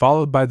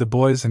 followed by the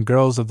boys and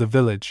girls of the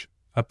village,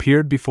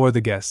 appeared before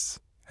the guests,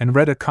 and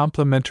read a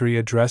complimentary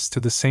address to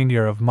the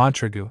Seigneur of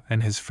Montague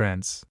and his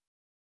friends.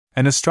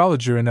 An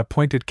astrologer in a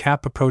pointed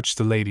cap approached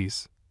the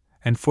ladies,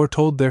 and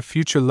foretold their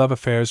future love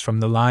affairs from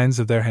the lines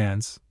of their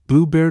hands.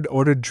 Bluebeard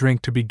ordered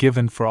drink to be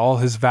given for all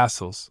his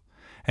vassals,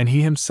 and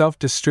he himself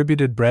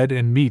distributed bread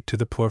and meat to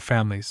the poor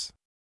families.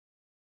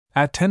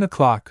 At 10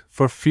 o'clock,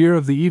 for fear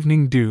of the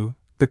evening dew,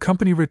 the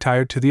company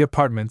retired to the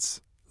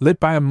apartments, lit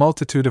by a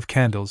multitude of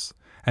candles,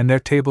 and their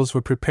tables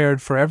were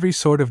prepared for every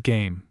sort of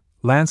game: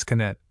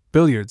 lansquenet,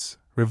 billiards,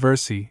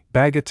 reversi,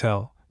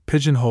 bagatelle,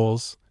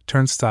 pigeonholes,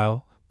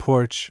 turnstile,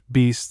 porch,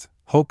 beast,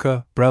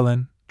 hoka,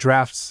 brelin,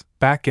 draughts,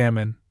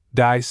 backgammon,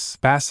 dice,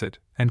 basset,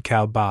 and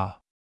calba.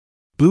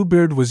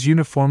 Bluebeard was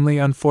uniformly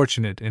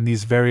unfortunate in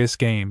these various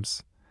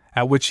games,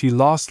 at which he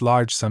lost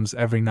large sums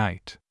every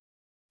night.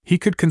 He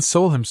could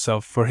console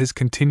himself for his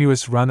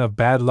continuous run of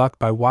bad luck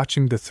by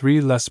watching the 3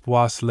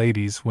 Lesbois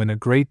ladies win a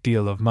great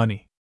deal of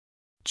money.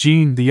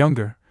 Jean, the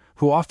younger,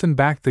 who often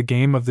backed the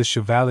game of the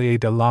Chevalier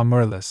de la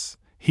Merlis,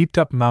 heaped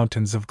up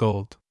mountains of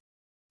gold.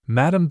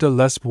 Madame de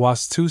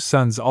Lesbois' 2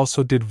 sons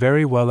also did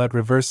very well at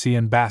reversi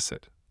and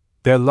basset,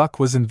 Their luck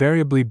was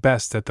invariably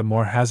best at the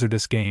more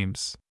hazardous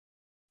games.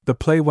 The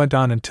play went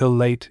on until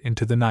late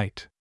into the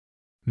night.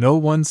 No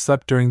one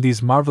slept during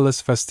these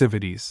marvelous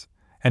festivities,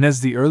 and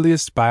as the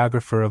earliest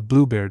biographer of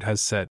Bluebeard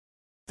has said,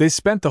 they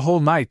spent the whole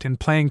night in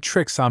playing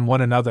tricks on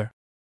one another.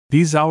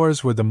 These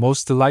hours were the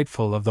most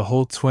delightful of the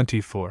whole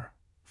 24,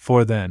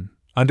 for then,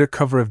 under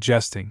cover of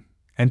jesting,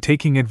 and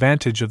taking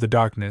advantage of the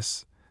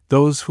darkness,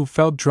 those who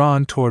felt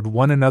drawn toward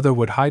one another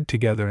would hide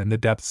together in the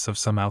depths of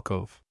some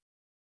alcove.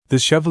 The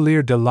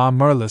Chevalier de la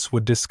Merlis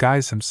would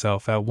disguise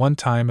himself at one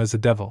time as a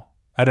devil,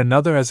 at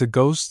another as a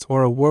ghost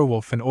or a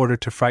werewolf in order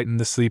to frighten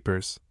the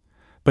sleepers,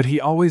 but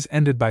he always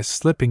ended by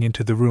slipping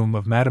into the room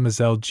of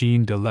Mademoiselle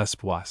Jeanne de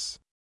Lesbois.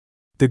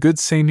 The good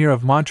Seigneur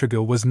of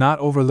Montreuil was not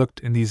overlooked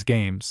in these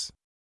games.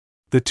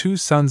 The two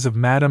sons of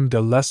Madame de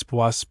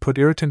Lesbois put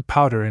irritant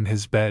powder in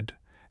his bed,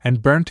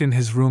 and burnt in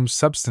his room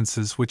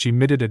substances which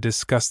emitted a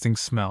disgusting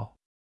smell.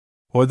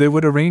 Or they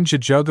would arrange a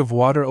jug of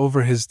water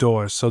over his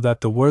door so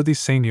that the worthy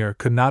seigneur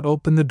could not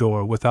open the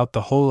door without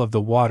the whole of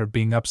the water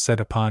being upset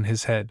upon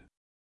his head.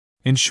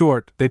 In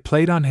short, they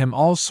played on him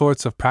all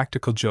sorts of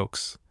practical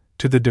jokes,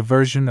 to the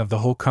diversion of the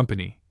whole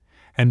company,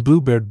 and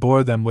Bluebeard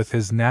bore them with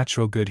his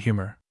natural good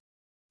humor.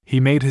 He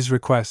made his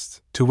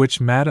request, to which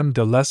Madame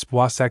de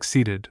Lesbois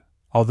acceded,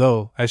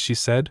 although, as she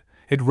said,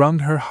 it wrung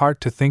her heart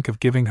to think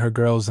of giving her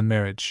girls in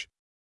marriage.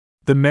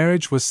 The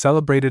marriage was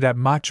celebrated at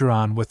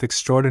Majoran with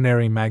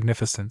extraordinary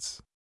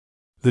magnificence.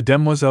 The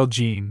Demoiselle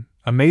Jeanne,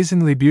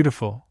 amazingly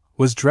beautiful,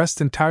 was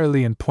dressed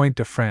entirely in point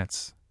de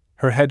France,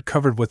 her head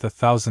covered with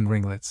 1,000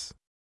 ringlets.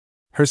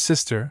 Her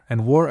sister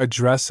and wore a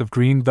dress of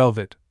green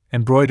velvet,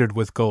 embroidered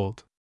with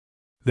gold.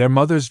 Their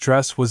mother's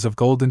dress was of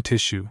golden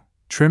tissue,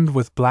 trimmed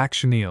with black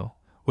chenille,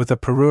 with a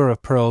parure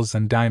of pearls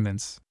and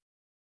diamonds.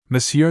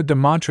 Monsieur de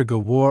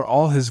Montreuil wore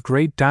all his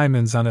great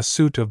diamonds on a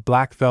suit of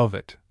black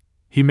velvet.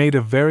 He made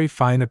a very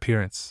fine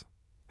appearance,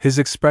 his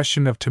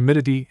expression of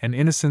timidity and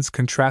innocence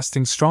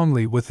contrasting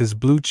strongly with his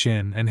blue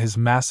chin and his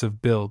massive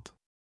build.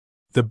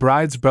 The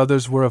bride's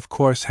brothers were of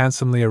course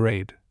handsomely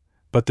arrayed,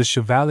 but the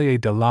Chevalier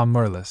de la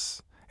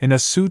Merlis, in a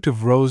suit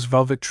of rose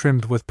velvet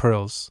trimmed with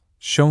pearls,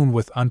 shone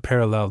with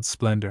unparalleled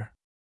splendor.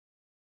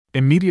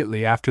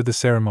 Immediately after the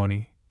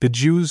ceremony, the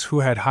Jews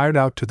who had hired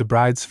out to the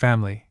bride's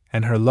family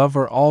and her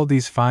lover all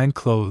these fine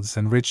clothes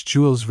and rich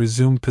jewels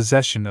resumed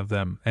possession of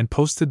them and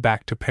posted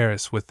back to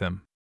Paris with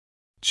them.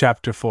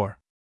 Chapter 4.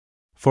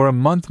 For a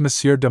month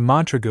Monsieur de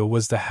Montreuil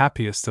was the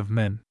happiest of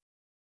men.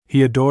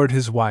 He adored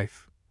his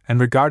wife, and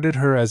regarded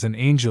her as an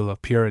angel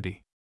of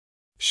purity.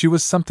 She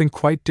was something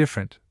quite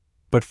different,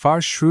 but far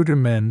shrewder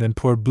men than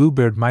poor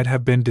Bluebeard might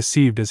have been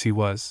deceived as he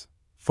was,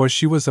 for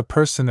she was a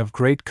person of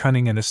great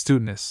cunning and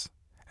astuteness,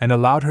 and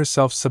allowed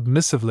herself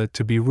submissively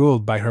to be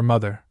ruled by her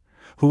mother,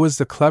 who was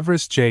the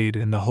cleverest jade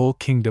in the whole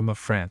kingdom of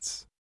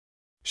France.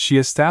 She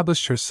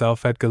established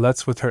herself at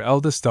Galetz with her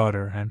eldest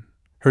daughter and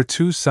her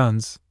two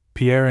sons,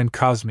 Pierre and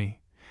Cosme,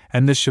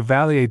 and the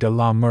Chevalier de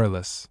la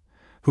Merlis,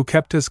 who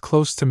kept as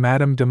close to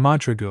Madame de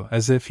Montreuil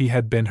as if he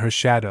had been her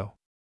shadow.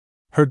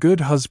 Her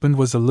good husband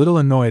was a little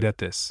annoyed at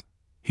this.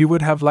 He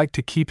would have liked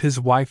to keep his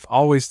wife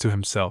always to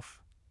himself,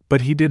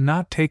 but he did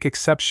not take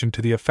exception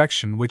to the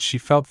affection which she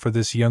felt for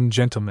this young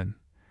gentleman,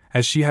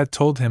 as she had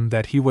told him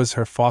that he was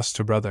her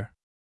foster brother.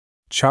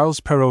 Charles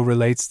Perrault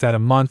relates that a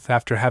month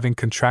after having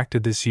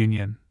contracted this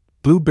union,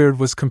 Bluebeard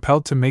was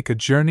compelled to make a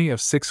journey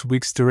of 6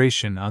 weeks'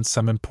 duration on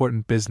some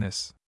important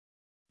business.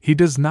 He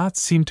does not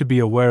seem to be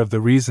aware of the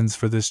reasons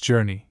for this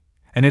journey,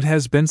 and it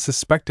has been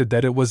suspected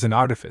that it was an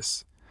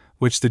artifice,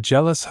 which the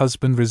jealous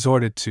husband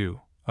resorted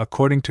to,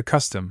 according to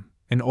custom,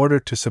 in order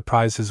to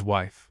surprise his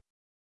wife.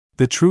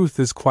 The truth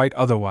is quite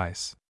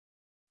otherwise.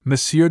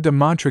 Monsieur de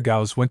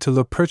Montreuil went to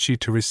Le Perchy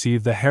to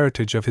receive the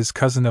heritage of his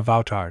cousin of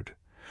Outard,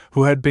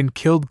 who had been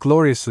killed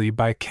gloriously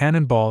by a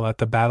cannonball at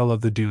the Battle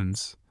of the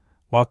Dunes,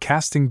 while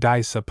casting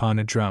dice upon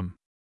a drum.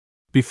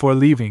 Before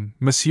leaving,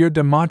 Monsieur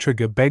de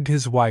Montreuil begged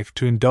his wife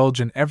to indulge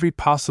in every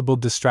possible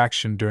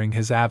distraction during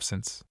his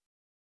absence.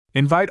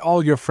 "Invite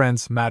all your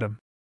friends, madam,"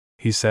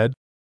 he said.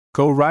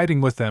 "Go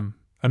riding with them,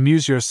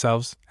 amuse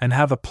yourselves, and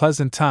have a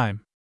pleasant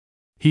time."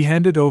 He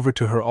handed over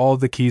to her all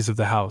the keys of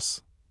the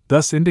house,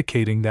 thus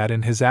indicating that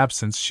in his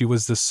absence she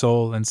was the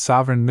sole and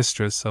sovereign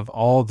mistress of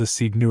all the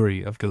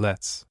seigneury of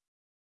Galetz.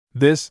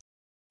 "This,"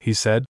 he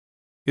said,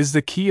 "is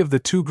the key of the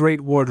 2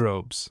 great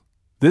wardrobes,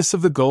 this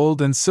of the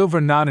gold and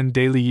silver not in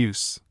daily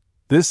use,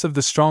 this of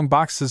the strong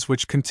boxes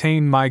which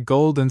contain my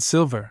gold and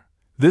silver,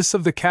 this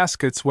of the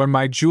caskets where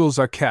my jewels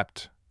are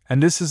kept,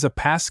 and this is a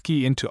pass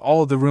key into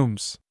all the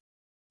rooms.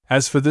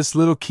 As for this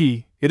little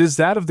key, it is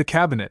that of the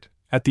cabinet,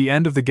 at the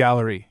end of the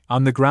gallery,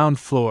 on the ground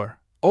floor.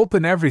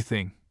 Open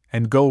everything,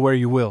 and go where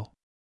you will."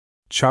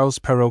 Charles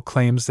Perrault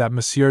claims that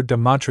Monsieur de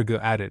Montreuil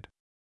added,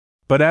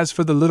 "But as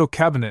for the little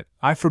cabinet,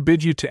 I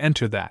forbid you to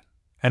enter that,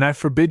 and I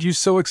forbid you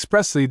so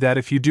expressly that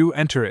if you do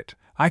enter it,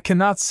 I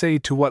cannot say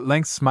to what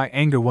lengths my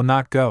anger will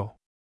not go."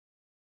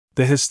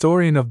 The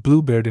historian of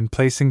Bluebeard, in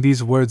placing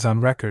these words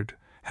on record,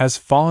 has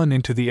fallen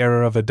into the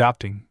error of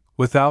adopting,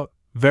 without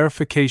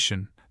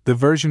verification, the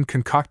version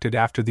concocted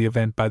after the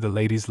event by the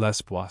ladies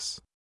Lesbois.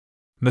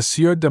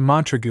 Monsieur de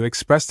Montague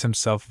expressed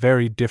himself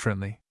very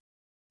differently.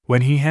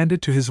 When he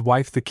handed to his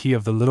wife the key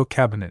of the little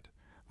cabinet,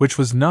 which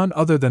was none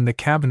other than the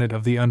cabinet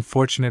of the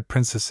unfortunate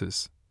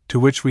princesses, to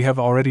which we have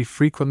already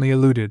frequently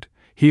alluded,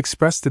 he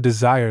expressed the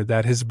desire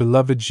that his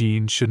beloved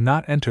Jean should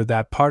not enter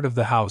that part of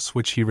the house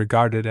which he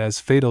regarded as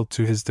fatal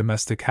to his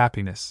domestic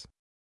happiness.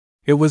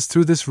 It was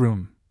through this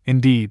room,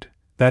 indeed,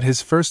 that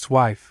his first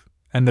wife,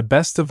 and the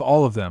best of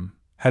all of them,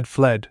 had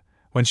fled,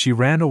 when she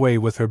ran away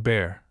with her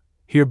bear.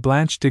 Here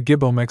Blanche de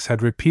Gibomex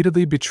had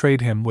repeatedly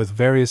betrayed him with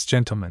various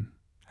gentlemen,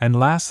 and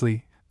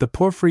lastly, the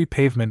porphyry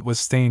pavement was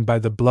stained by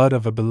the blood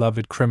of a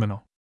beloved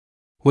criminal.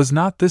 Was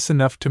not this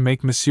enough to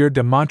make Monsieur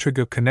de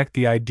Montague connect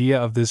the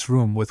idea of this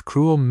room with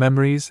cruel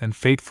memories and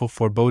fateful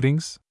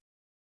forebodings?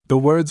 The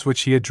words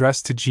which he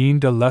addressed to Jean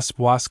de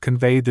Lesbois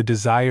conveyed the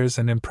desires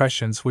and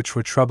impressions which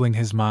were troubling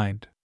his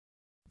mind.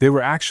 They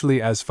were actually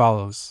as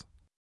follows: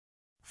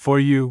 For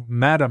you,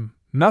 madam,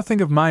 nothing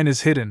of mine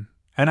is hidden,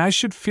 and I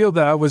should feel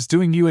that I was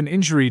doing you an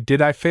injury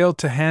did I fail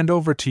to hand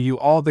over to you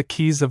all the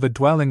keys of a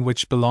dwelling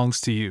which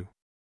belongs to you.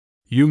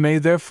 You may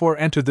therefore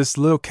enter this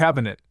little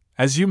cabinet,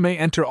 as you may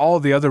enter all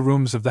the other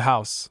rooms of the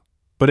house,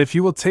 but if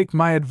you will take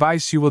my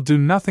advice you will do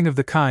nothing of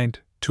the kind,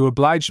 to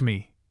oblige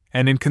me,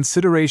 and in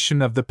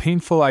consideration of the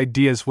painful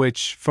ideas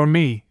which, for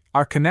me,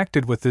 are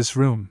connected with this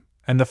room,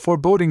 and the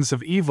forebodings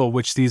of evil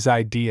which these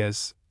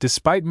ideas,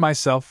 despite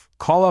myself,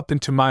 call up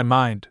into my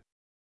mind.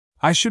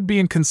 I should be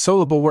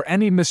inconsolable were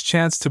any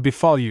mischance to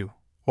befall you,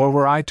 or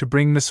were I to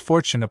bring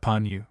misfortune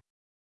upon you.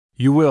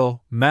 You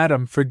will,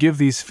 madam, forgive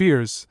these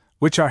fears,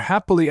 which are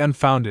happily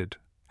unfounded,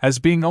 as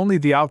being only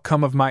the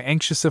outcome of my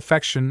anxious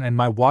affection and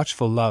my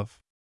watchful love.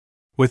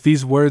 With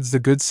these words the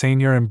good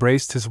seigneur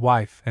embraced his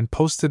wife and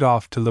posted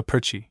off to Le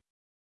Perche.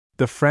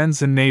 The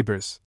friends and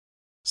neighbors,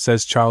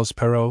 says Charles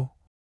Perrault,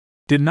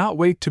 did not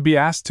wait to be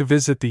asked to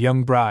visit the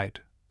young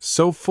bride,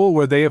 so full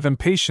were they of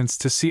impatience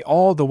to see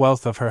all the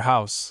wealth of her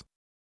house.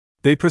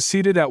 They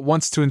proceeded at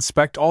once to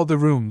inspect all the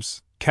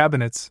rooms,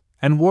 cabinets,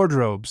 and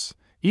wardrobes,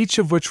 each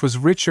of which was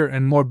richer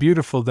and more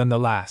beautiful than the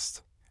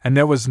last, and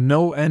there was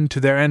no end to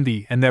their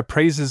envy and their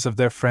praises of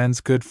their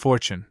friend's good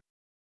fortune.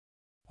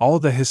 All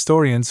the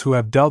historians who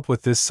have dealt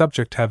with this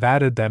subject have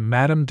added that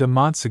Madame de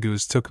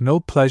Montségur took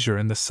no pleasure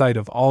in the sight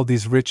of all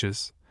these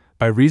riches,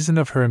 by reason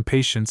of her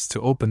impatience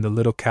to open the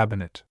little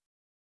cabinet.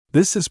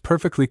 This is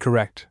perfectly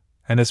correct,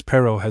 and as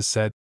Perrault has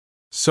said,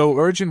 so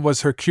urgent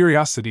was her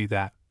curiosity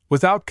that,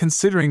 without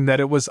considering that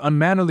it was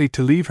unmannerly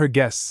to leave her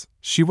guests,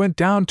 she went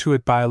down to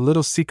it by a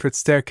little secret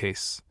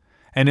staircase,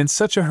 and in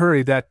such a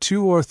hurry that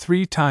 2 or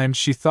 3 times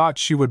she thought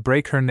she would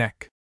break her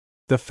neck.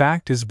 The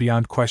fact is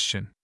beyond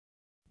question.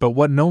 But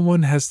what no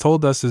one has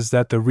told us is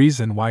that the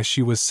reason why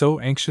she was so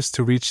anxious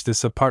to reach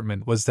this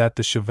apartment was that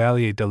the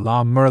Chevalier de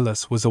la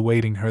Merlis was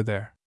awaiting her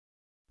there.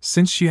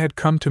 Since she had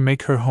come to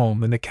make her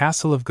home in the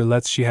castle of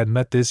Galetz, she had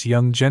met this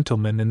young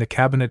gentleman in the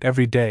cabinet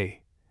every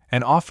day,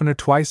 and oftener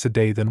twice a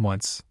day than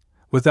once,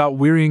 without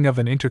wearying of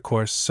an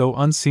intercourse so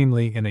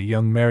unseemly in a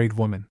young married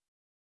woman.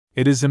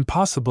 It is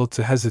impossible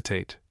to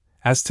hesitate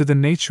as to the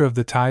nature of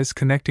the ties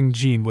connecting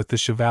Jean with the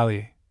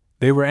Chevalier.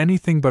 They were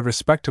anything but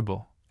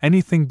respectable,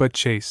 anything but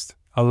chaste.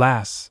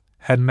 Alas,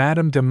 had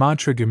Madame de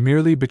Montrégue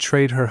merely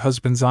betrayed her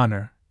husband's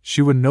honor,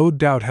 she would no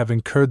doubt have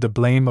incurred the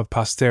blame of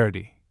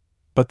posterity.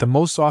 But the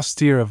most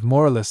austere of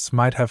moralists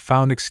might have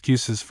found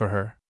excuses for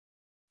her.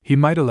 He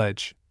might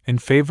allege, in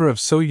favor of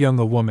so young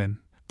a woman,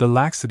 the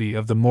laxity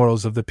of the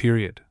morals of the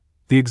period,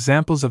 the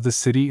examples of the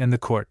city and the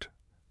court,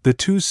 the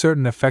too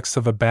certain effects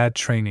of a bad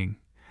training,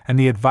 and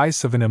the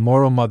advice of an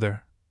immoral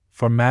mother,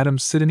 for Madame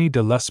Sidonie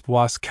de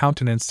Lesbois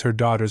countenanced her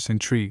daughter's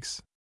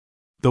intrigues.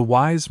 The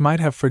wise might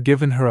have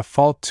forgiven her a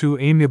fault too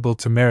amiable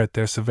to merit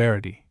their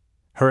severity.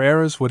 Her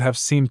errors would have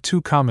seemed too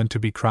common to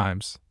be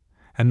crimes,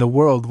 and the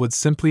world would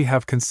simply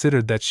have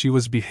considered that she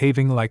was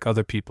behaving like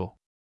other people.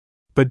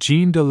 But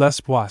Jean de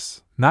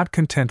Lesbois, not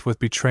content with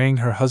betraying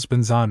her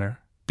husband's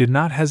honor, did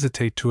not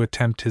hesitate to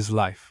attempt his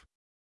life.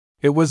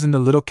 It was in the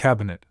little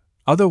cabinet,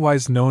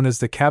 otherwise known as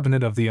the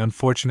cabinet of the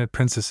unfortunate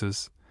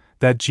princesses,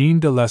 that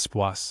Jean de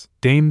Lesbois,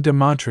 Dame de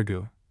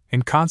Montrégue,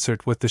 in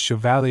concert with the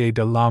Chevalier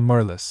de la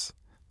Merlis,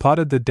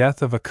 plotted the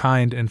death of a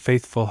kind and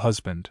faithful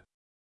husband.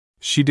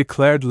 She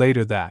declared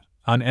later that,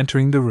 on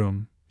entering the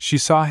room, she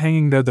saw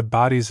hanging there the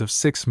bodies of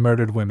 6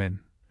 murdered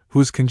women,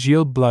 whose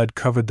congealed blood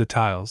covered the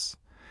tiles,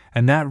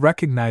 and that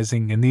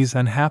recognizing in these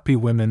unhappy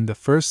women the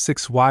first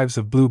 6 wives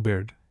of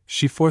Bluebeard,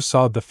 she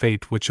foresaw the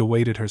fate which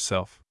awaited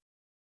herself.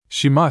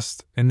 She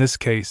must, in this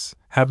case,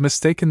 have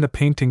mistaken the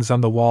paintings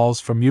on the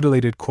walls for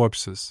mutilated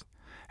corpses,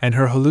 and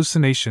her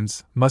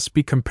hallucinations must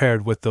be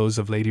compared with those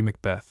of Lady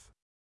Macbeth.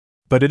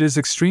 But it is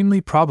extremely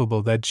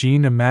probable that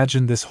Jean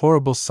imagined this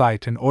horrible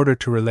sight in order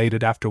to relate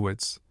it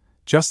afterwards,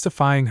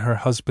 justifying her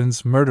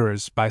husband's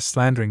murderers by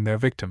slandering their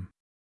victim.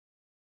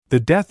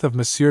 The death of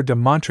Monsieur de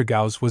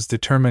Montrégue was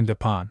determined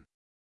upon.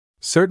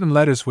 Certain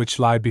letters which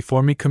lie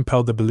before me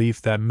compel the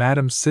belief that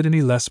Madame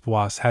Sidonie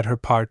Lesbois had her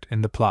part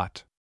in the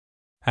plot.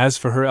 As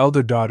for her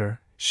elder daughter,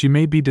 she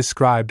may be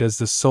described as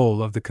the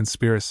soul of the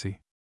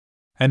conspiracy.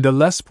 And de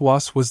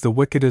Lesbois was the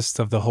wickedest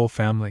of the whole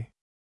family.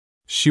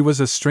 She was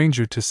a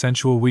stranger to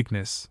sensual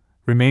weakness,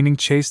 remaining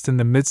chaste in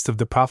the midst of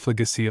the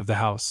profligacy of the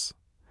house.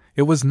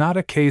 It was not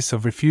a case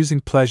of refusing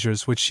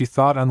pleasures which she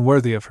thought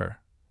unworthy of her.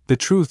 The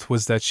truth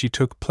was that she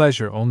took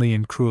pleasure only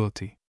in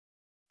cruelty.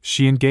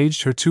 She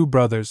engaged her 2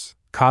 brothers,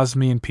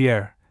 Cosme and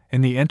Pierre,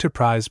 in the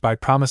enterprise by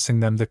promising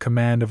them the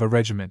command of a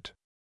regiment.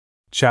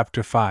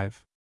 Chapter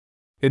 5.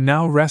 It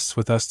now rests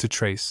with us to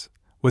trace,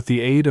 with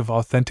the aid of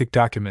authentic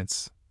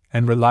documents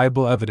and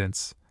reliable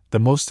evidence, the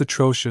most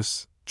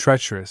atrocious,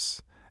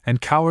 treacherous, and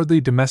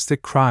cowardly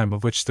domestic crime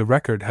of which the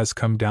record has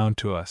come down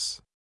to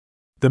us.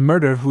 The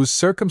murder whose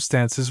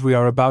circumstances we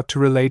are about to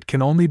relate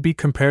can only be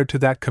compared to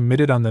that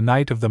committed on the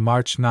night of the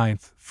March 9,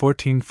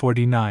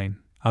 1449,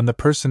 on the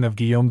person of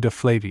Guillaume de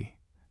Flavy,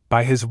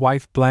 by his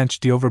wife Blanche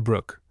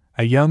d'Overbroek,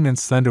 a young and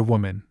slender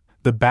woman,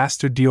 the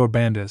bastard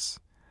d'Orbandes,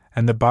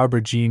 and the barber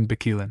Jean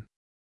Bequelin.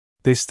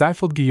 They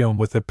stifled Guillaume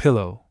with a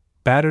pillow,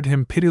 battered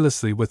him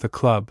pitilessly with a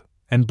club,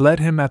 and bled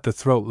him at the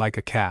throat like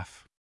a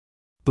calf.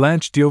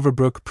 Blanche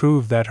d'Overbroek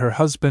proved that her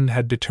husband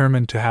had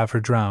determined to have her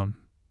drowned,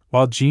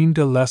 while Jean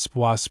de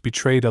Lesbois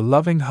betrayed a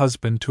loving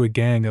husband to a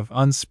gang of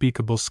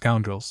unspeakable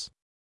scoundrels.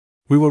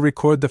 We will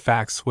record the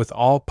facts with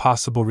all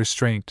possible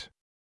restraint.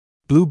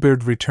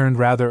 Bluebeard returned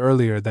rather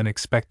earlier than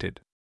expected.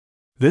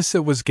 This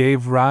it was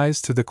gave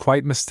rise to the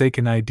quite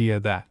mistaken idea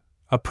that,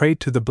 a prey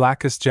to the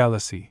blackest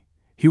jealousy,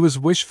 he was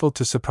wishful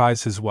to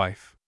surprise his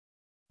wife.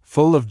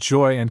 Full of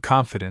joy and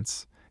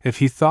confidence, if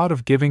he thought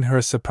of giving her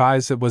a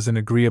surprise it was an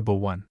agreeable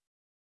one.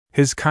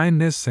 His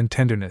kindness and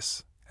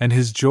tenderness, and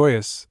his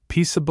joyous,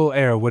 peaceable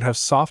air would have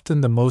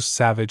softened the most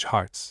savage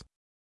hearts.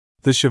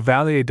 The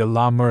Chevalier de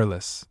la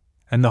Merlis,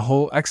 and the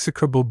whole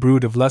execrable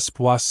brood of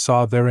Lesbois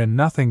saw therein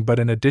nothing but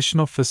an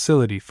additional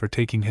facility for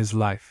taking his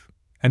life,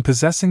 and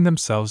possessing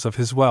themselves of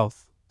his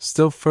wealth,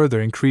 still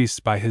further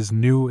increased by his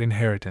new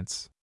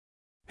inheritance.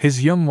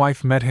 His young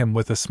wife met him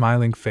with a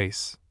smiling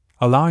face,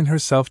 allowing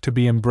herself to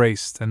be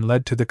embraced and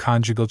led to the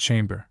conjugal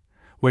chamber,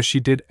 where she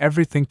did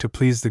everything to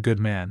please the good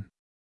man.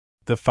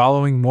 The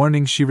following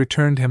morning she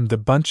returned him the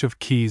bunch of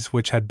keys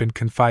which had been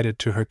confided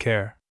to her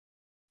care.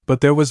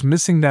 But there was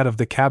missing that of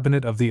the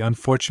cabinet of the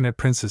unfortunate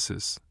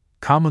princesses,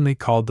 commonly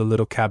called the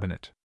little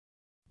cabinet.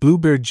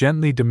 Bluebeard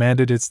gently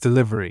demanded its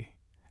delivery,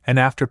 and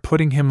after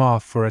putting him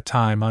off for a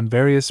time on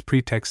various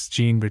pretexts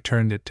Jean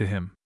returned it to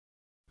him.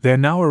 There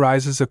now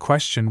arises a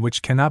question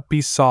which cannot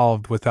be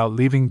solved without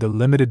leaving the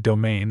limited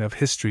domain of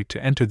history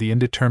to enter the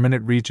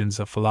indeterminate regions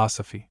of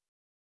philosophy.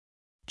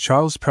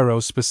 Charles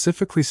Perrault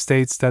specifically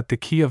states that the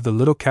key of the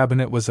little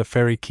cabinet was a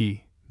fairy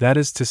key, that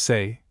is to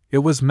say, it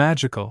was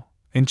magical,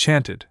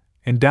 enchanted,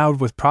 endowed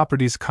with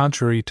properties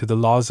contrary to the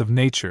laws of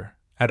nature,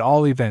 at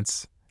all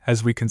events,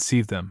 as we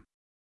conceive them.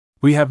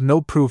 We have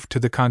no proof to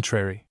the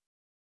contrary.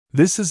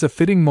 This is a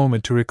fitting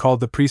moment to recall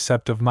the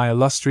precept of my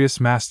illustrious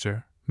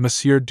master,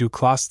 Monsieur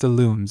Duclos de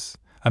Luynes,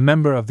 a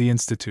member of the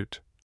Institute.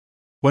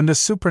 When the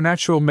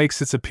supernatural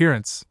makes its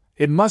appearance,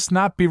 it must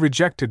not be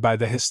rejected by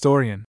the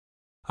historian.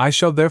 I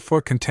shall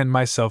therefore content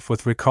myself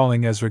with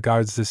recalling as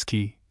regards this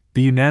key,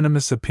 the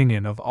unanimous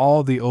opinion of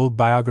all the old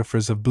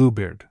biographers of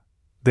Bluebeard.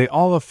 They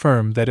all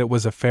affirm that it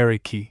was a fairy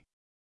key.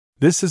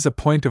 This is a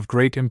point of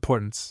great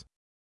importance.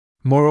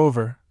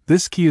 Moreover,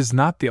 this key is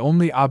not the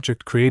only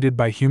object created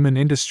by human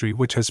industry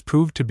which has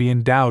proved to be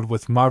endowed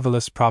with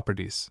marvelous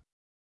properties.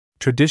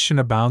 Tradition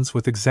abounds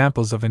with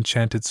examples of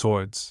enchanted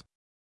swords.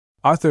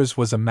 Arthur's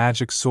was a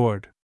magic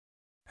sword.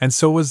 And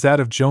so was that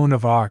of Joan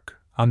of Arc,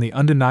 on the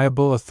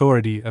undeniable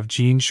authority of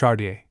Jean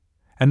Chartier,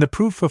 and the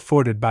proof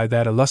afforded by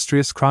that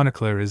illustrious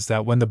chronicler is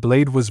that when the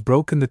blade was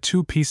broken the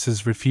 2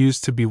 pieces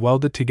refused to be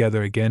welded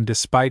together again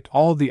despite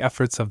all the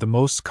efforts of the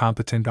most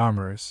competent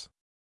armorers.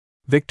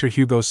 Victor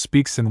Hugo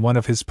speaks in one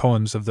of his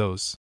poems of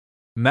those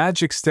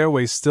magic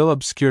stairways still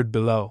obscured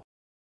below.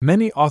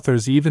 Many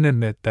authors even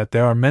admit that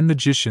there are men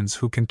magicians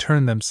who can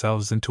turn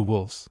themselves into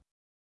wolves.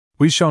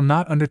 We shall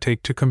not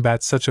undertake to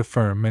combat such a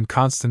firm and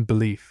constant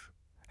belief,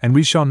 and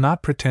we shall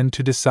not pretend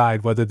to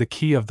decide whether the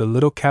key of the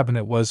little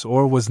cabinet was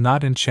or was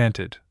not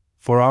enchanted,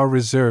 for our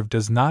reserve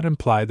does not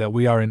imply that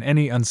we are in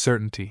any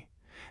uncertainty,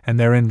 and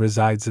therein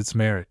resides its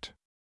merit.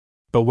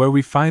 But where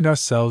we find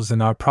ourselves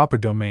in our proper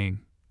domain,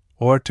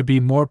 or to be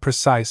more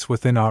precise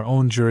within our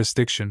own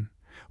jurisdiction,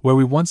 where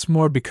we once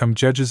more become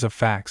judges of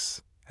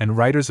facts, and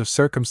writers of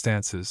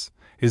circumstances,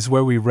 is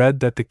where we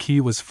read that the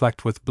key was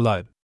flecked with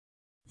blood.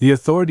 The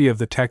authority of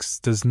the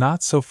text does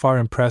not so far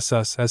impress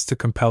us as to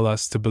compel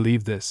us to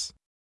believe this.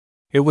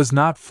 It was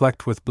not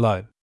flecked with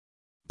blood.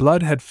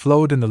 Blood had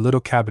flowed in the little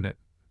cabinet,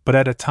 but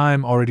at a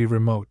time already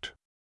remote.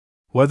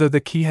 Whether the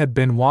key had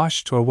been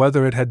washed or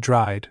whether it had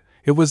dried,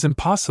 it was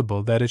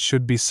impossible that it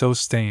should be so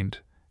stained,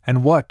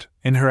 and what,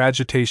 in her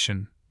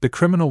agitation, the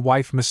criminal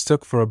wife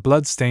mistook for a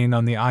blood stain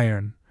on the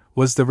iron,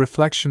 was the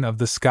reflection of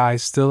the sky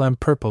still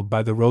empurpled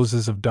by the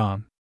roses of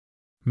dawn.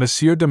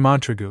 Monsieur de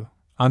Montagu,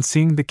 on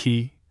seeing the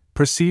key,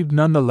 perceived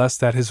none the less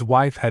that his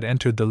wife had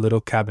entered the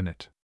little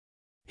cabinet.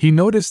 He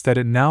noticed that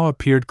it now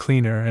appeared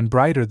cleaner and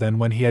brighter than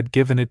when he had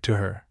given it to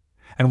her,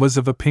 and was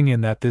of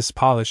opinion that this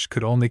polish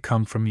could only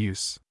come from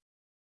use.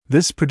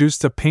 This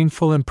produced a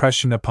painful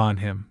impression upon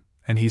him,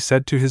 and he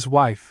said to his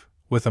wife,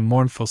 with a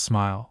mournful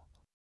smile,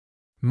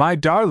 "My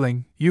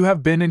darling, you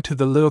have been into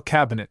the little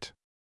cabinet.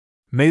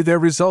 May there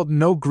result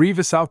no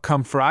grievous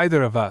outcome for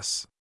either of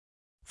us.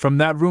 From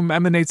that room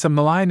emanates a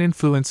malign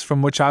influence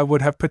from which I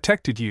would have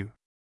protected you.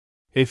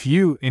 If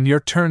you, in your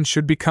turn,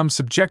 should become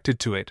subjected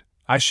to it,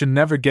 I should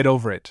never get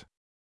over it.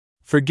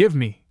 Forgive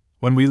me,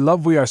 when we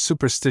love we are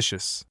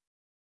superstitious."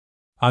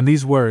 On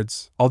these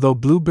words, although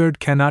Bluebeard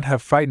cannot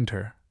have frightened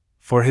her,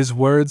 for his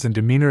words and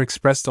demeanor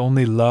expressed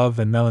only love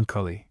and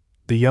melancholy,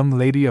 the young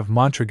lady of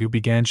Montague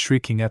began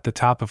shrieking at the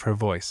top of her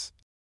voice,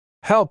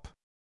 "Help!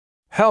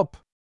 Help!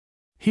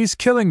 He's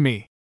killing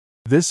me!"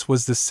 This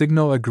was the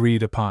signal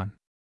agreed upon.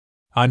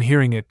 On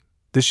hearing it,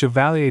 the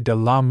Chevalier de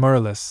la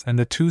Merlis and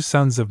the two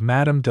sons of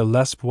Madame de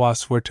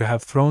L'Espoisse were to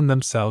have thrown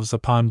themselves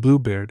upon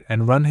Bluebeard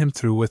and run him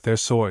through with their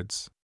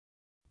swords.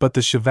 But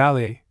the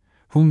Chevalier,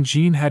 whom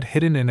Jean had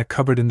hidden in a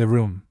cupboard in the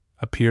room,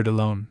 appeared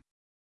alone.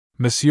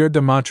 Monsieur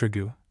de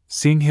Montague,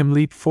 seeing him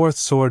leap forth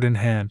sword in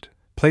hand,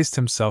 placed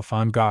himself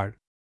on guard.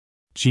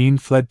 Jean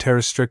fled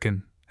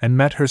terror-stricken, and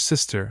met her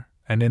sister,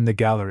 and in the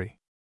gallery.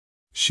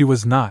 She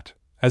was not,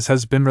 as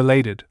has been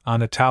related,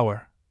 on a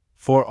tower,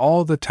 for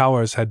all the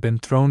towers had been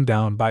thrown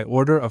down by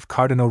order of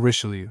Cardinal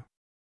Richelieu,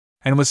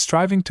 and was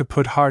striving to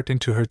put heart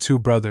into her two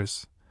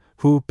brothers,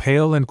 who,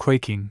 pale and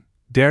quaking,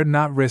 dared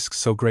not risk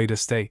so great a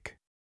stake.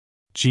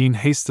 Jean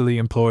hastily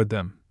implored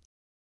them,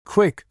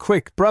 "Quick,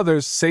 quick,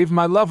 brothers, save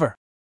my lover!"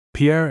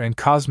 Pierre and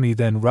Cosme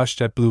then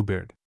rushed at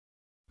Bluebeard.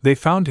 They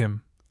found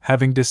him,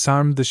 having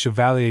disarmed the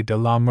Chevalier de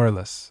la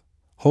Merlis,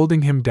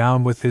 holding him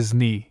down with his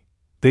knee.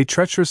 They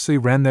treacherously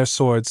ran their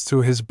swords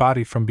through his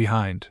body from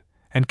behind,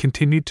 and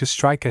continued to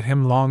strike at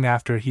him long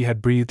after he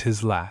had breathed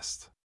his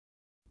last.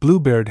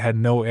 Bluebeard had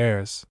no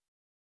heirs.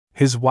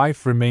 His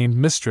wife remained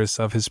mistress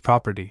of his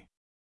property.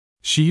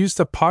 She used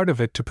a part of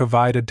it to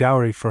provide a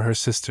dowry for her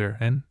sister,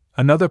 and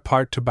another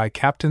part to buy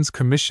captains'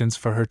 commissions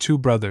for her two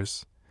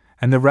brothers,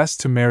 and the rest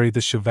to marry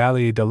the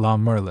Chevalier de la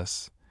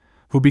Merlis,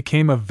 who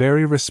became a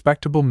very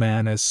respectable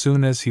man as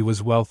soon as he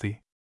was wealthy.